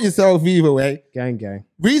right, big up yourself either way. Gang.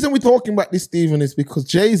 Reason we're talking about this, Stephen, is because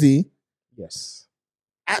Jay-Z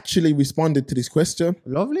actually responded to this question.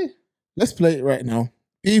 Lovely. Let's play it right now.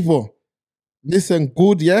 People, listen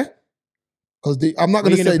good, yeah? Because I'm not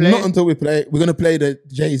going to say nothing until we play it. We're going to play the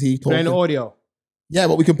Jay-Z talking. Playing the audio? Yeah,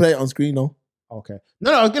 but we can play it on screen, though. Okay.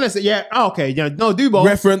 No, I was going to say, yeah. Oh, okay. Yeah, no, do both.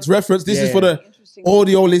 Reference. This is for the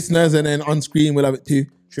audio listeners, and then on screen we'll have it too.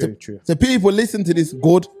 True. So people, listen to this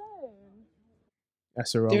good.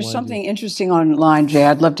 That's the wrong There's one, something interesting online, Jay.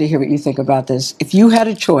 I'd love to hear what you think about this. If you had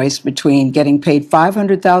a choice between getting paid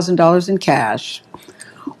 $500,000 in cash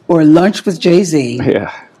or lunch with Jay-Z,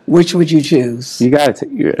 which would you choose? You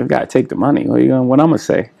gotta take the money. What I'm gonna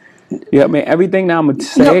say? Yeah, I mean everything that I'm gonna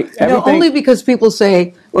say. No, only because people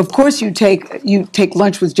say, of course you take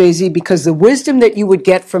lunch with Jay-Z because the wisdom that you would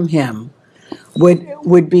get from him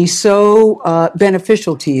would be so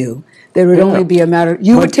beneficial to you. There would only be a matter.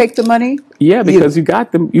 You would take the money. Yeah, because you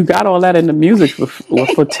got all that in the music for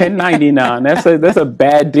 $10.99. That's a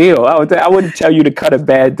bad deal. I wouldn't tell you to cut a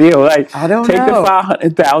bad deal. Like I don't take know. the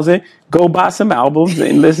 $500,000, go buy some albums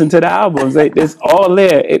and listen to the albums. It's all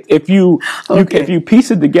there. If you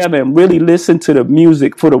piece it together and really listen to the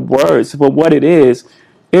music for the words for what it is,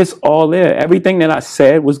 it's all there. Everything that I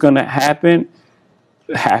said was gonna happen.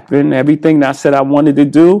 Everything that I said I wanted to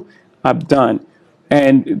do, I've done.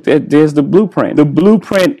 And there's the blueprint. The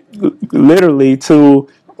blueprint literally to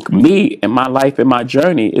me and my life and my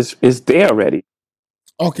journey is there already.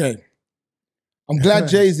 Okay. I'm glad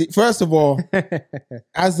Jay-Z, first of all,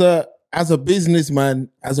 as a businessman,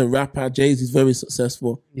 as a rapper, Jay-Z is very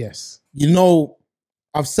successful. Yes. You know,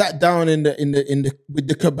 I've sat down with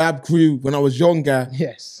the kebab crew when I was younger.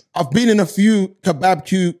 Yes. I've been in a few kebab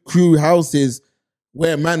crew houses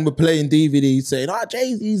where man were playing DVDs saying,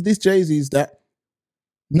 Jay-Z's this, Jay-Z's that.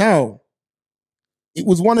 Now, it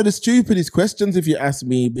was one of the stupidest questions, if you ask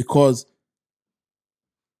me, because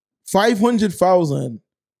 500,000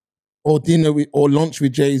 or dinner or lunch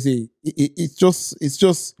with Jay-Z, it's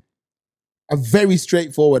just a very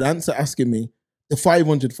straightforward answer asking me the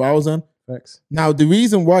 500,000. Now, the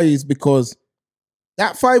reason why is because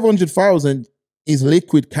that 500,000 is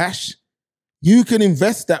liquid cash. You can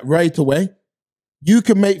invest that right away. You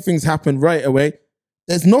can make things happen right away.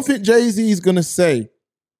 There's nothing Jay-Z is going to say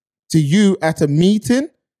to you at a meeting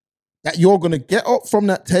that you're going to get up from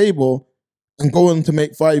that table and go on to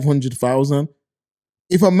make 500,000.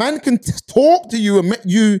 If a man can talk to you and make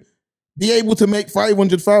you be able to make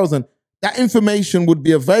 500,000, that information would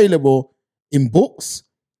be available in books.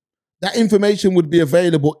 That information would be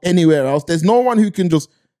available anywhere else. There's no one who can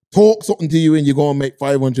just talk something to you and you go and make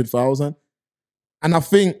 500,000. And I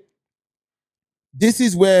think this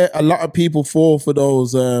is where a lot of people fall for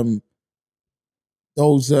those Go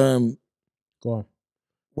on.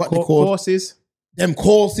 what they call Courses. them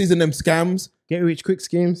courses and them scams. Get rich quick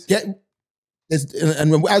schemes. And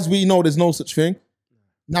as we know, there's no such thing.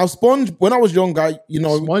 Now, when I was younger,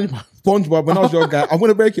 SpongeBob, when I was younger, I'm going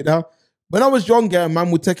to break it down. When I was younger, man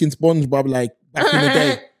would take in SpongeBob like back in the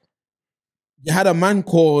day. You had a man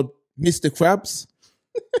called Mr. Krabs.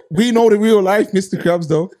 We know the real life Mr. Krabs,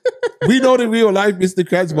 though. We know the real life Mr.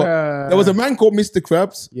 Krabs, but there was a man called Mr.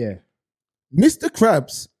 Krabs. Yeah. Mr.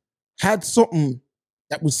 Krabs had something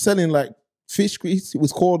that was selling like fish grease. It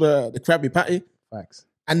was called the Krabby Patty. Facts.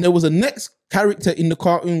 And there was a next character in the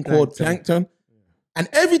cartoon called Plankton. And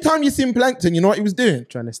every time you seen Plankton, you know what he was doing?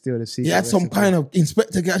 Trying to steal the secret. He had some kind of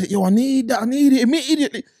Inspector Gadget. Yo, I need it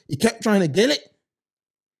immediately. He kept trying to get it.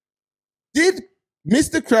 Did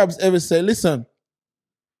Mr. Krabs ever say, listen,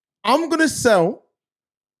 I'm going to sell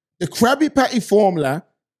the Krabby Patty formula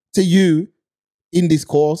to you in this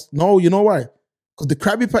course? No, you know why? Because the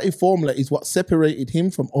Krabby Patty formula is what separated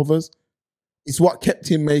him from others. It's what kept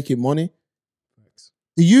him making money.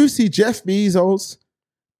 Do you see Jeff Bezos,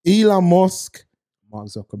 Elon Musk, Mark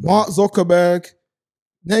Zuckerberg,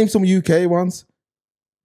 name some UK ones.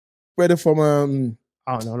 Whether from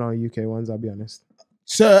I don't know UK ones, I'll be honest.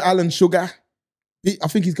 Sir Alan Sugar. I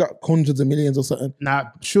think he's got hundreds of millions or something. Nah,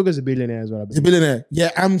 Sugar's a billionaire as well. He's a billionaire.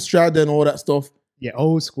 Yeah, Amstrad and all that stuff. Yeah,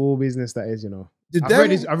 old school business that is,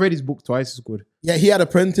 I've read his book twice, it's good. Yeah, he had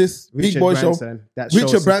Apprentice, Big Boy Branson, Show.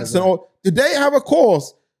 Richard Branson. Did they have a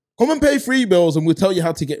course? Come and pay 3 bills and we'll tell you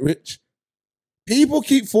how to get rich. People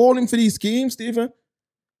keep falling for these schemes, Stephen.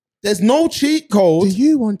 There's no cheat code. Do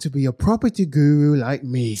you want to be a property guru like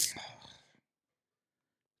me?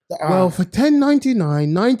 Well, for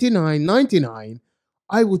 $10.99,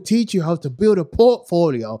 I will teach you how to build a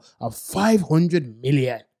portfolio of 500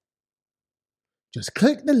 million. Just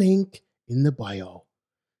click the link in the bio.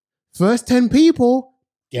 First 10 people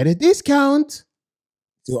get a discount.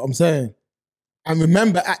 See what I'm saying? And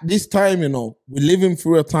remember, at this time, we're living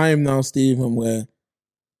through a time now, Stephen, where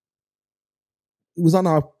it was on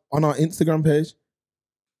our Instagram page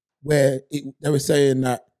where they were saying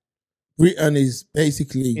that Britain is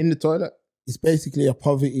basically in the toilet. It's basically a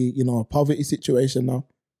poverty situation now.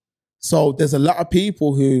 So there's a lot of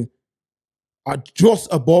people who are just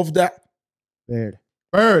above that.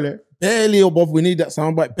 Barely above. We need that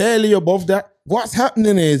soundbite. Barely above that. What's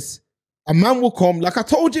happening is a man will come. Like I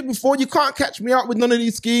told you before, you can't catch me out with none of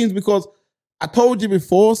these schemes because I told you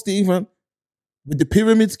before, Stephen, with the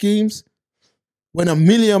pyramid schemes, when 1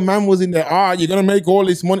 million man was in there, you're going to make all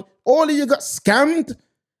this money. All of you got scammed.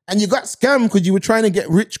 And you got scammed because you were trying to get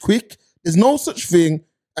rich quick. There's no such thing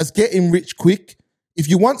as getting rich quick. If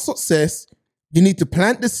you want success, you need to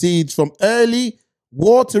plant the seeds from early,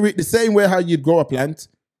 water it the same way how you'd grow a plant.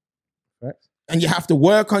 Right. And you have to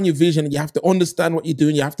work on your vision. And you have to understand what you're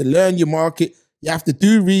doing. You have to learn your market. You have to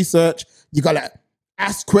do research. You got to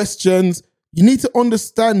ask questions. You need to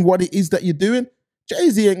understand what it is that you're doing.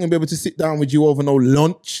 Jay-Z ain't going to be able to sit down with you over no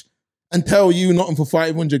lunch and tell you nothing for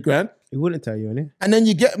 500 grand. He wouldn't tell you anything. And then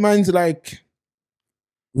you get mans like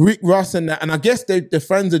Rick Ross and that. And I guess they're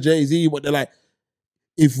friends of Jay-Z, but they're like,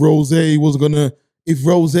 if Rose is gonna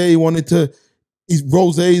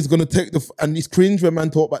take and it's cringe when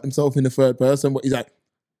man talk about himself in the third person, but he's like,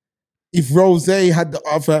 if Rose had the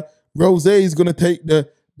offer, Rose is gonna take the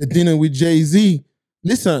dinner with Jay-Z.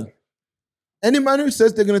 Listen, any man who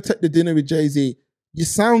says they're gonna take the dinner with Jay-Z, you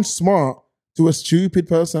sound smart to a stupid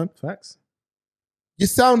person. Facts.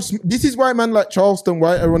 This is why man like Charleston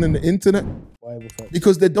White are running the internet.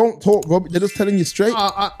 Because they don't talk rubbish. They're just telling you straight.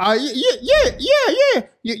 Yeah.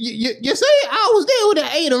 You see, I was there with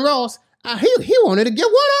that Aiden Ross. He wanted to get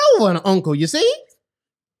one over an uncle, you see?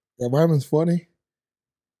 Yeah, Wyman's funny.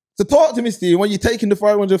 So talk to me, Steve, when you're taking the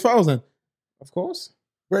 500,000. Of course.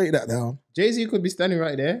 Break that down. Jay-Z could be standing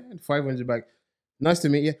right there at 500 back. Nice to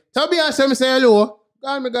meet you. Tell me I say hello.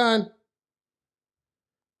 Gone.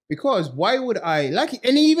 Because why would I?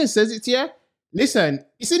 And he even says it here. Listen,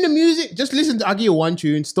 it's in the music. Just listen to, I'll give you one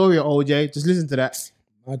tune. Story of OJ. Just listen to that.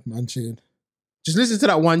 Madman tune. Just listen to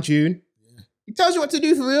that one tune. Yeah. He tells you what to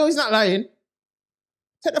do for real. He's not lying.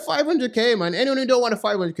 Take the 500K, man. Anyone who don't want a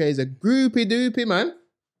 500K is a groupie doopy, man.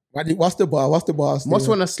 What's the bar? Steve? Must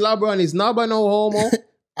want a slobber on his knob, no homo.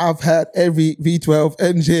 I've had every V12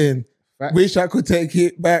 engine. Right. Wish I could take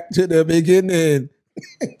it back to the beginning.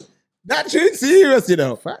 That tune's serious, you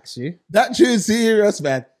know. Facts, you. That tune's serious,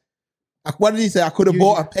 man. Like, what did he say? I could have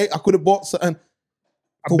bought something.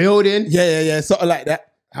 A building. Yeah. Something like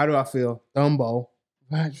that. How do I feel? Dumbo.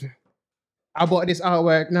 I bought this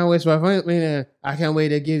artwork. Now it's my I can't wait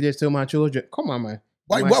to give this to my children. Come on, man.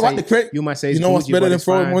 What the credit? You might say, you know what's better than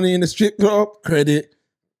throwing money in the strip club? Credit.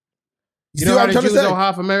 You know how the Jews are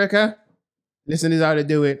half America? Listen, this is how to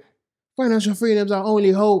do it. Financial freedom's our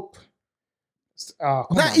only hope.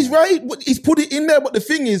 That is right. He's put it in there. But the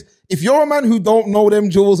thing is, if you're a man who don't know them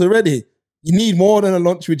jewels already, you need more than a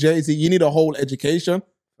lunch with Jay-Z. You need a whole education.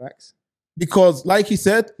 Facts. Because, like he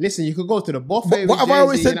said, listen, you could go to the buffet. What have I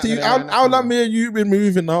always said to you? How long me and you been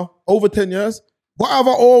moving now? Over 10 years. What have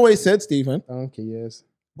I always said, Stephen? Donkey years.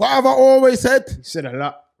 What have I always said? You said a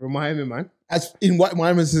lot. Remind me, man. As in what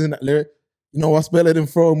Wyman says in that lyric. You know what's better than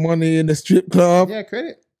throwing money in the strip club? Yeah,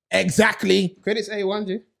 credit. Exactly. Credit's A1,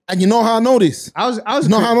 G. And you know how I know this? I was. You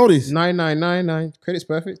know how I know this? 9999. Credit's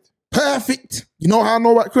perfect. Perfect. You know how I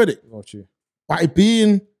know about credit? Got you. By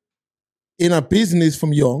being in a business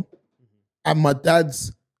from young, and my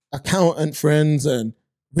dad's accountant friends and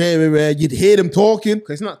where you'd hear them talking.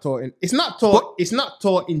 Because it's not taught. It's not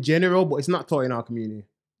taught in general, but it's not taught in our community.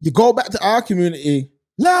 You go back to our community,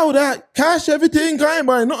 loud that cash everything, can't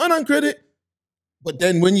buy nothing on credit. But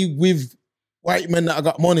then when you with white men that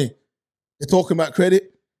got money, they're talking about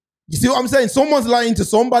credit. You see what I'm saying? Someone's lying to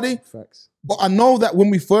somebody. Facts. But I know that when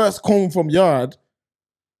we first come from yard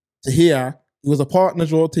to here, it was a partner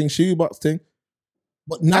draw thing, shoebox thing.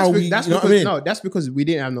 But now you know what I mean? No, that's because we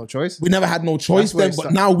didn't have no choice. We never had no choice then,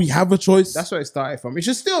 but now we have a choice. That's where it started from. It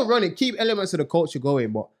should still run it, keep elements of the culture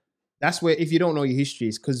going, but that's where, if you don't know your history,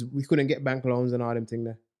 it's because we couldn't get bank loans and all them thing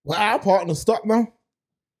there. Well, our partner stopped now.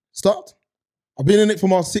 Stopped. I've been in it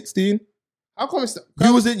from I was 16. How come it's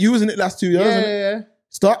You was in it last 2 years. Yeah.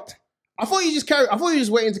 Stopped. I thought you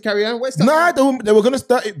just waiting to carry on. Nah, they were gonna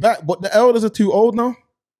start it back, but the elders are too old now.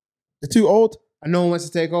 They're too old. And no one wants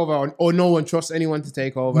to take over, or no one trusts anyone to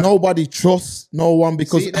take over. Nobody trusts no one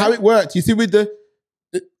because how it worked. You see, with the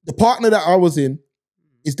partner that I was in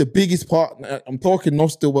is the biggest partner. I'm talking no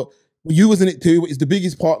still, but you was in it too. But it's the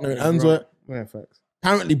biggest partner in Handsworth. Yeah, facts.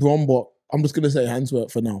 Apparently Brom, but I'm just gonna say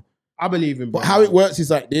Handsworth for now. I believe in Brom. But how it works is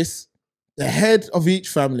like this: the head of each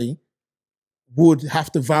family would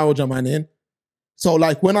have to vouch a man in. So,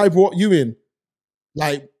 like when I brought you in,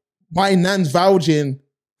 like my nan's vouching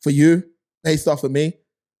for you based off of me.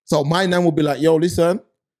 So my nan will be like, yo, listen,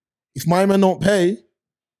 if my man don't pay,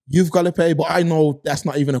 you've got to pay. But I know that's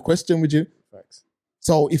not even a question with you. Facts.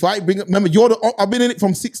 So if I bring, remember, I've been in it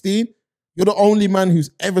from 16. You're the only man who's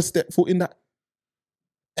ever stepped foot in that.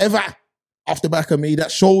 Ever. Off the back of me.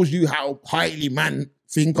 That shows you how highly man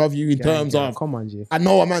think of you in terms of, come on, G. I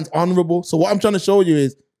know a man's honorable. So what I'm trying to show you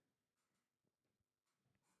is,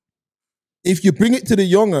 if you bring it to the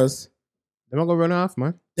youngers, they're not going to run off,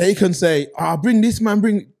 man. They can say, bring this man,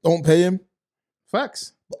 don't pay him.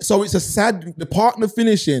 Facts. So it's a sad, the partner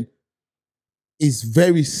finishing is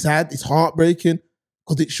very sad. It's heartbreaking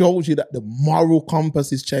because it shows you that the moral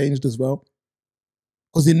compass is changed as well.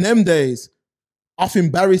 Because in them days, off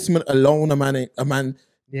embarrassment alone, a man.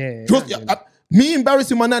 Yeah. Me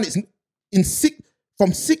embarrassing my nan,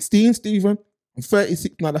 from 16, Stephen, I'm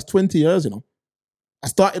 36 now, that's 20 years, you know. I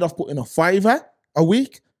started off putting a £5 a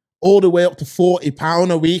week, all the way up to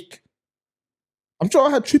 £40 a week. I'm sure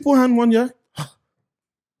I had triple hand one year.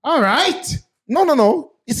 All right.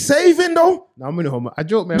 No. It's saving though. No, I'm in home. I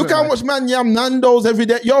joke, man. Look how much man yam Nando's every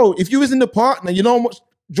day. Yo, if you was in the partner, you know how much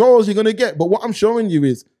draws you're gonna get. But what I'm showing you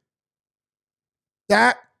is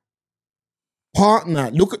that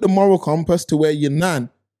partner, look at the moral compass to where you're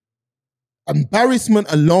nan.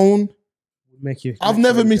 Embarrassment alone would make you. I've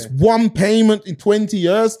never missed one payment in 20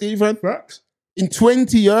 years, Stephen. Facts. In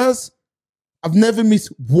 20 years, I've never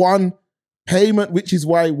missed one payment, which is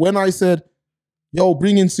why when I said, yo,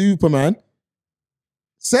 bring in Superman,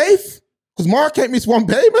 safe, because Mark can't miss one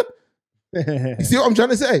payment. You see what I'm trying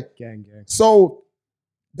to say? Gang. So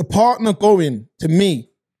the partner going to me,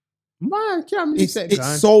 man,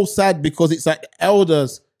 it's so sad because it's like the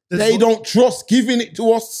elders, they don't trust giving it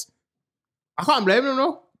to us. I can't blame them,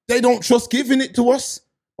 though. They don't trust giving it to us.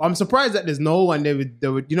 I'm surprised that there's no one they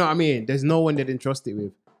would, you know what I mean? There's no one they didn't trust it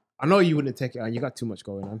with. I know you wouldn't take it on. You got too much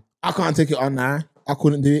going on. I can't take it on now. I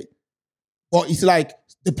couldn't do it. But it's like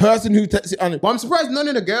the person who takes it on. But I'm surprised none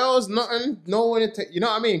of the girls, nothing, no one, you know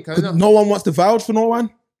what I mean? Cause no one wants to vouch for no one.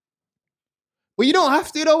 Well, you don't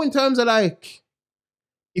have to though, in terms of like,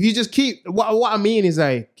 if you just keep, what I mean is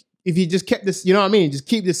like, if you just kept this, you know what I mean? Just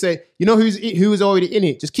keep this, say, you know who's already in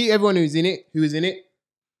it. Just keep everyone who is in it.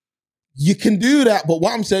 You can do that, but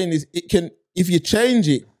what I'm saying is it can, if you change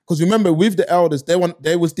it, Because remember, with the elders,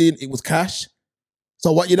 it was cash.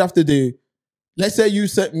 So what you'd have to do, let's say you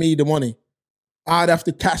sent me the money, I'd have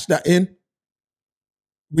to cash that in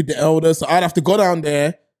with the elders. So I'd have to go down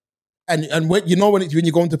there, and when when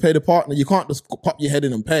you're going to pay the partner, you can't just pop your head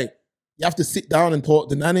in and pay. You have to sit down and talk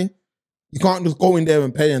to nanny. You can't just go in there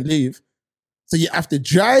and pay and leave. So you have to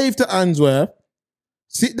drive to Answorth,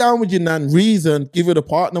 sit down with your nan, reason, give her the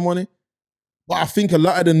partner money. But I think a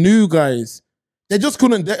lot of the new guys, they just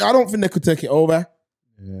couldn't. I don't think they could take it over.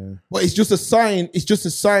 Yeah. But it's just a sign. It's just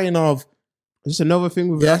a sign of. Just another thing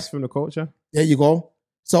with us from the culture. There you go.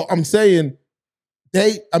 So I'm saying,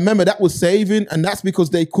 I remember that was saving, and that's because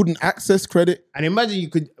they couldn't access credit. And imagine you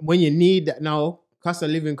could, when you need that now, cost of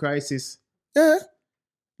living crisis. Yeah.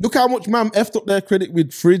 Look how much man effed up their credit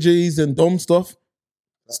with fridges and dumb stuff.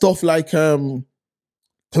 Stuff like Klarna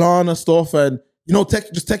stuff, and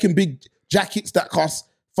just taking big jackets that cost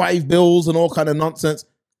 $5 and all kind of nonsense.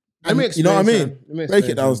 And, you know what I mean? Break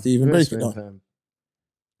it down, Stephen. Break it down.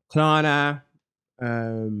 Klarna,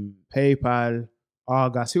 PayPal,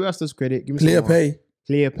 Argos. Who else does credit? Give me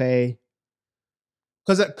ClearPay.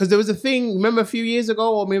 Because there was a thing, remember a few years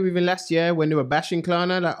ago, or maybe even last year, when they were bashing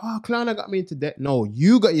Klarna, like, oh, Klarna got me into debt. No,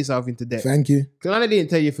 you got yourself into debt. Thank you. Klarna didn't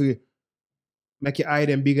tell you to make your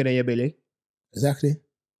item bigger than your belly. Exactly.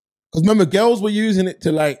 Because remember, girls were using it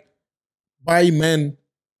to buy men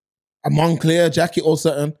a Moncler jacket or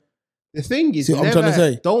something. The thing is, I'm trying to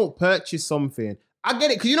say, don't purchase something. I get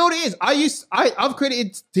it, because you know what it is? I've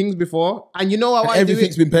credited things before, and you know how I do it?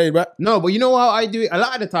 Everything's been paid back. No, but you know how I do it? A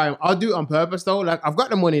lot of the time, I'll do it on purpose though. Like, I've got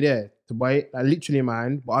the money there to buy it, literally in my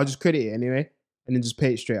hand, but I'll just credit it anyway, and then just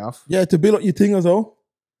pay it straight off. Yeah, to build up your thing as well.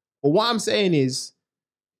 But what I'm saying is,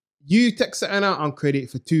 you take something out on credit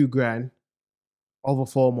for $2,000 over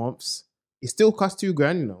 4 months, it still costs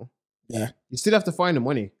 $2,000, Yeah. You still have to find the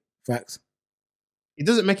money. Facts. It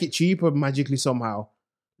doesn't make it cheaper magically somehow.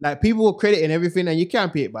 Like, people will credit and everything, and you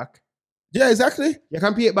can't pay it back. Yeah, exactly. You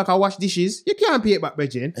can't pay it back. I wash dishes. You can't pay it back,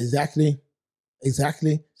 Bridget. Exactly.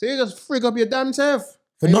 So you just frig up your damn self.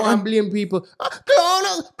 For and nothing. You blame people.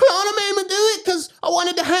 Klarna made me do it because I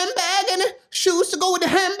wanted the handbag and the shoes to go with the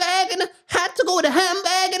handbag and the hat to go with the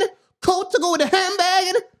handbag and the coat to go with the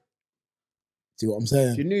handbag. And see what I'm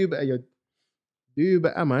saying? If you knew you better, do you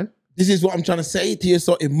better, man. This is what I'm trying to say to you.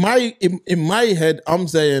 So in my head, I'm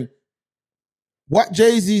saying, what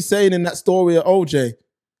Jay-Z's saying in that story of OJ,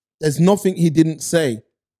 there's nothing he didn't say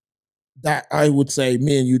that I would say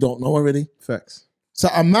me and you don't know already. Facts. So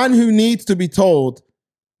a man who needs to be told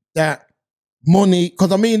that money,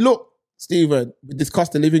 because I mean, look, Stephen, with this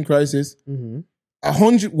cost of living crisis, what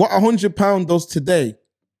 £100 does today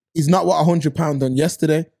is not what £100 done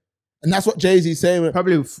yesterday. And that's what Jay-Z's saying.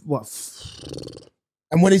 Probably what?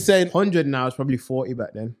 And when he's saying 100 now, it's probably 40 back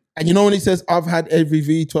then. And you know when he says, I've had every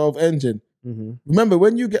V12 engine. Remember,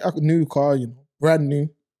 when you get a new car, brand new,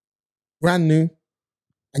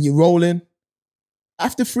 and you're rolling,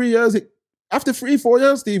 after 3 years, 4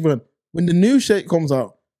 years, Stephen, when the new shape comes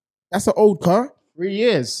out, that's an old car. 3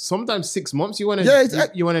 years, sometimes 6 months. You want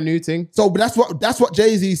a new thing. So, but that's what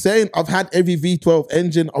Jay-Z's saying. I've had every V12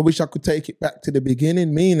 engine. I wish I could take it back to the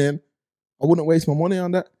beginning. Meaning, I wouldn't waste my money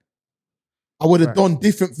on that. I would have done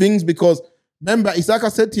different things because remember, it's like I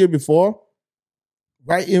said to you before.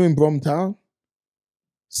 Right here in Bromtown,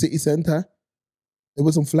 city centre, there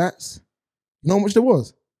were some flats. You know how much there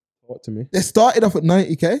was? What to me? They started off at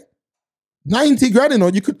 90K. 90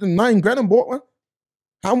 grand, you could 9 grand and bought one.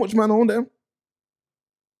 How much man owned them?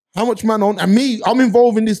 How much man owned? And me, I'm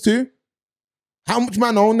involved in this too. How much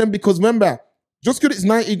man owned them? Because remember, just because it's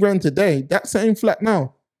 90 grand today, that same flat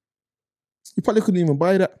now, you probably couldn't even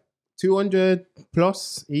buy that. 200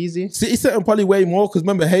 plus, easy. City centre probably way more because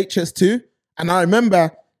remember HS2. And I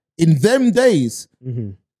remember in them days,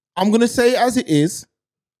 I'm going to say it as it is.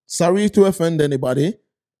 Sorry to offend anybody.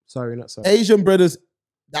 Sorry, not sorry. Asian brothers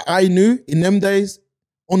that I knew in them days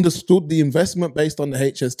understood the investment based on the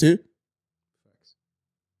HS2.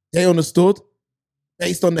 They understood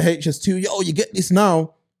based on the HS2. Yo, you get this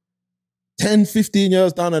now. 10, 15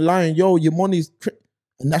 years down the line, yo, your money's...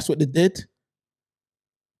 And that's what they did.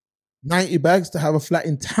 90 bags to have a flat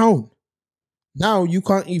in town. Now you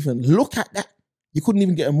can't even look at that. You couldn't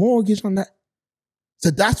even get a mortgage on that. So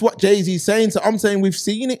that's what Jay-Z's saying. So I'm saying we've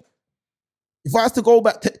seen it. If I was to go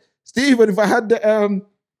back to Stephen, if I had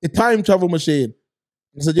the time travel machine,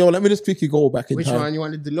 I said, yo, let me just quickly go back in Which time. one? You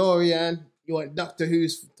want the DeLorean? You want Doctor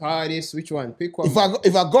Who's TARDIS? Which one? Pick one.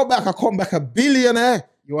 If I go back, I come back a billionaire.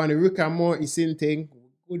 You want a Rick and Morty sin thing?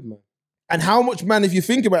 Good, man. And how much, man, if you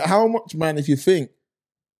think about it, how much, man, if you think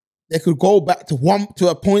they could go back to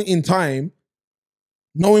a point in time,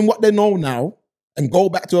 knowing what they know now, and go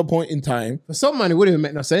back to a point in time. For some man, it wouldn't even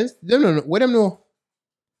make no sense. They don't know. What them know?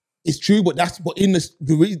 It's true, but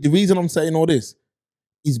the reason I'm saying all this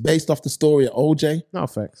is based off the story of OJ. No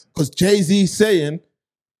facts. Because Jay-Z saying,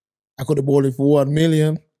 I could have bought it for 1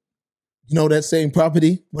 million. You know that same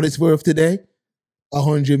property, what it's worth today?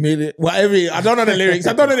 100 million. Whatever. I don't know the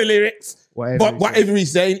lyrics. Whatever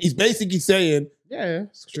he's saying, he's basically saying, yeah,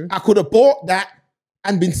 it's true. I could have bought that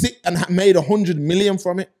and been sick and made 100 million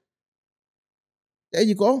from it. There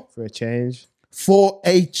you go. For a change.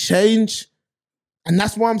 And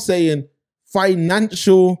that's why I'm saying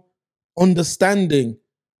financial understanding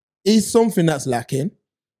is something that's lacking.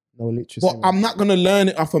 No literacy. But I'm not going to learn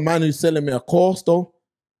it off a man who's selling me a course though,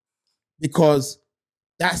 because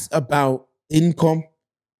that's about income.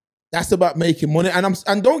 That's about making money.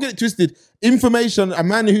 And don't get it twisted. Information, a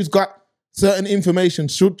man who's got certain information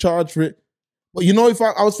should charge for it. But you know, if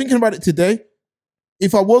I was thinking about it today,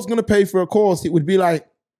 if I was going to pay for a course, it would be like,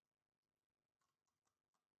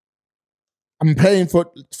 I'm paying for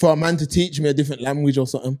a man to teach me a different language or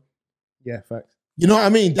something. Yeah, facts. You know what I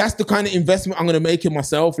mean? That's the kind of investment I'm going to make in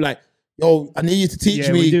myself. Like, yo, I need you to teach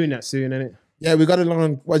me. Yeah, we're doing that soon, innit? Yeah, we got to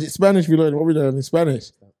learn. Was it Spanish? We learn. What we learn in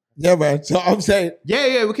Spanish? Yeah, man. So I'm saying.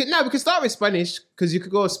 Yeah. We can start with Spanish because you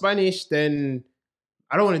could go Spanish. Then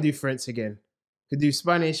I don't want to do French again. Could do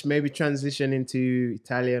Spanish, maybe transition into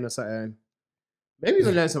Italian or something. Maybe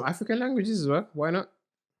even learn some African languages as well. Why not?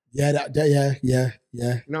 Yeah, yeah. You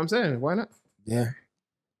know what I'm saying? Why not? Yeah.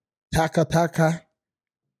 Taka.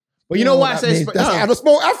 But you know what I say? I'm a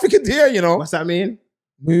small African here, you know. What's that mean?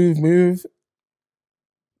 Move.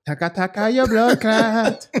 Taka your blood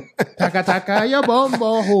clot. Taka your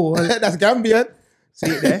bumbo hole. That's Gambian.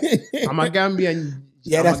 See it there? I'm a Gambian.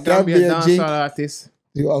 Yeah, that's Gambian dancehall artist.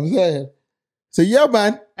 You know what I'm saying? So yeah,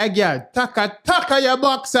 man. Hey, girl. Taka your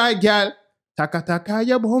backside, girl. Taka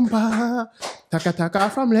your bumper. Taka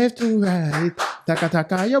from left to right.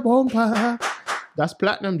 Taka your bumper. That's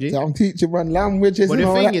platinum, G. So I'm teaching man languages. But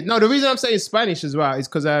the thing is, the reason I'm saying Spanish as well is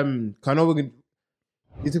because I know we're gonna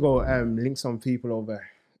need to go link some people over,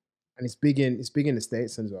 and it's big in the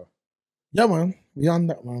States as well. Yeah, man, we on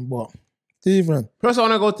that, man. But Stephen, plus I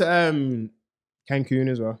want to go to Cancun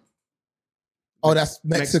as well. Oh, that's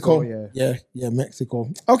Mexico. Yeah,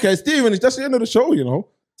 Mexico. Okay, Stephen, it's just the end of the show, you know.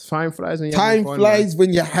 Time flies when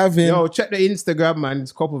you're having. Yo, check the Instagram, man. There's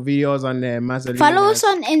a couple of videos on there. Mazza Follow us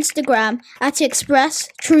on Instagram at Express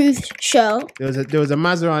Truth Show. There was a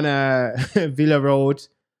Mazza on Villa Road.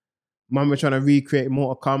 Man, we're trying to recreate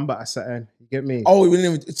Mortal Kombat or something. You get me? Oh,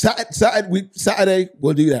 Saturday,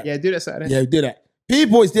 we'll do that. Yeah, do that Saturday. Yeah, do that.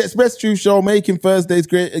 People, it's the Express Truth Show, making Thursdays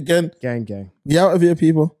great again. Gang. We out of here,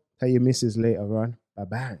 people. Tell your missus later on.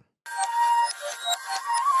 Bye-bye.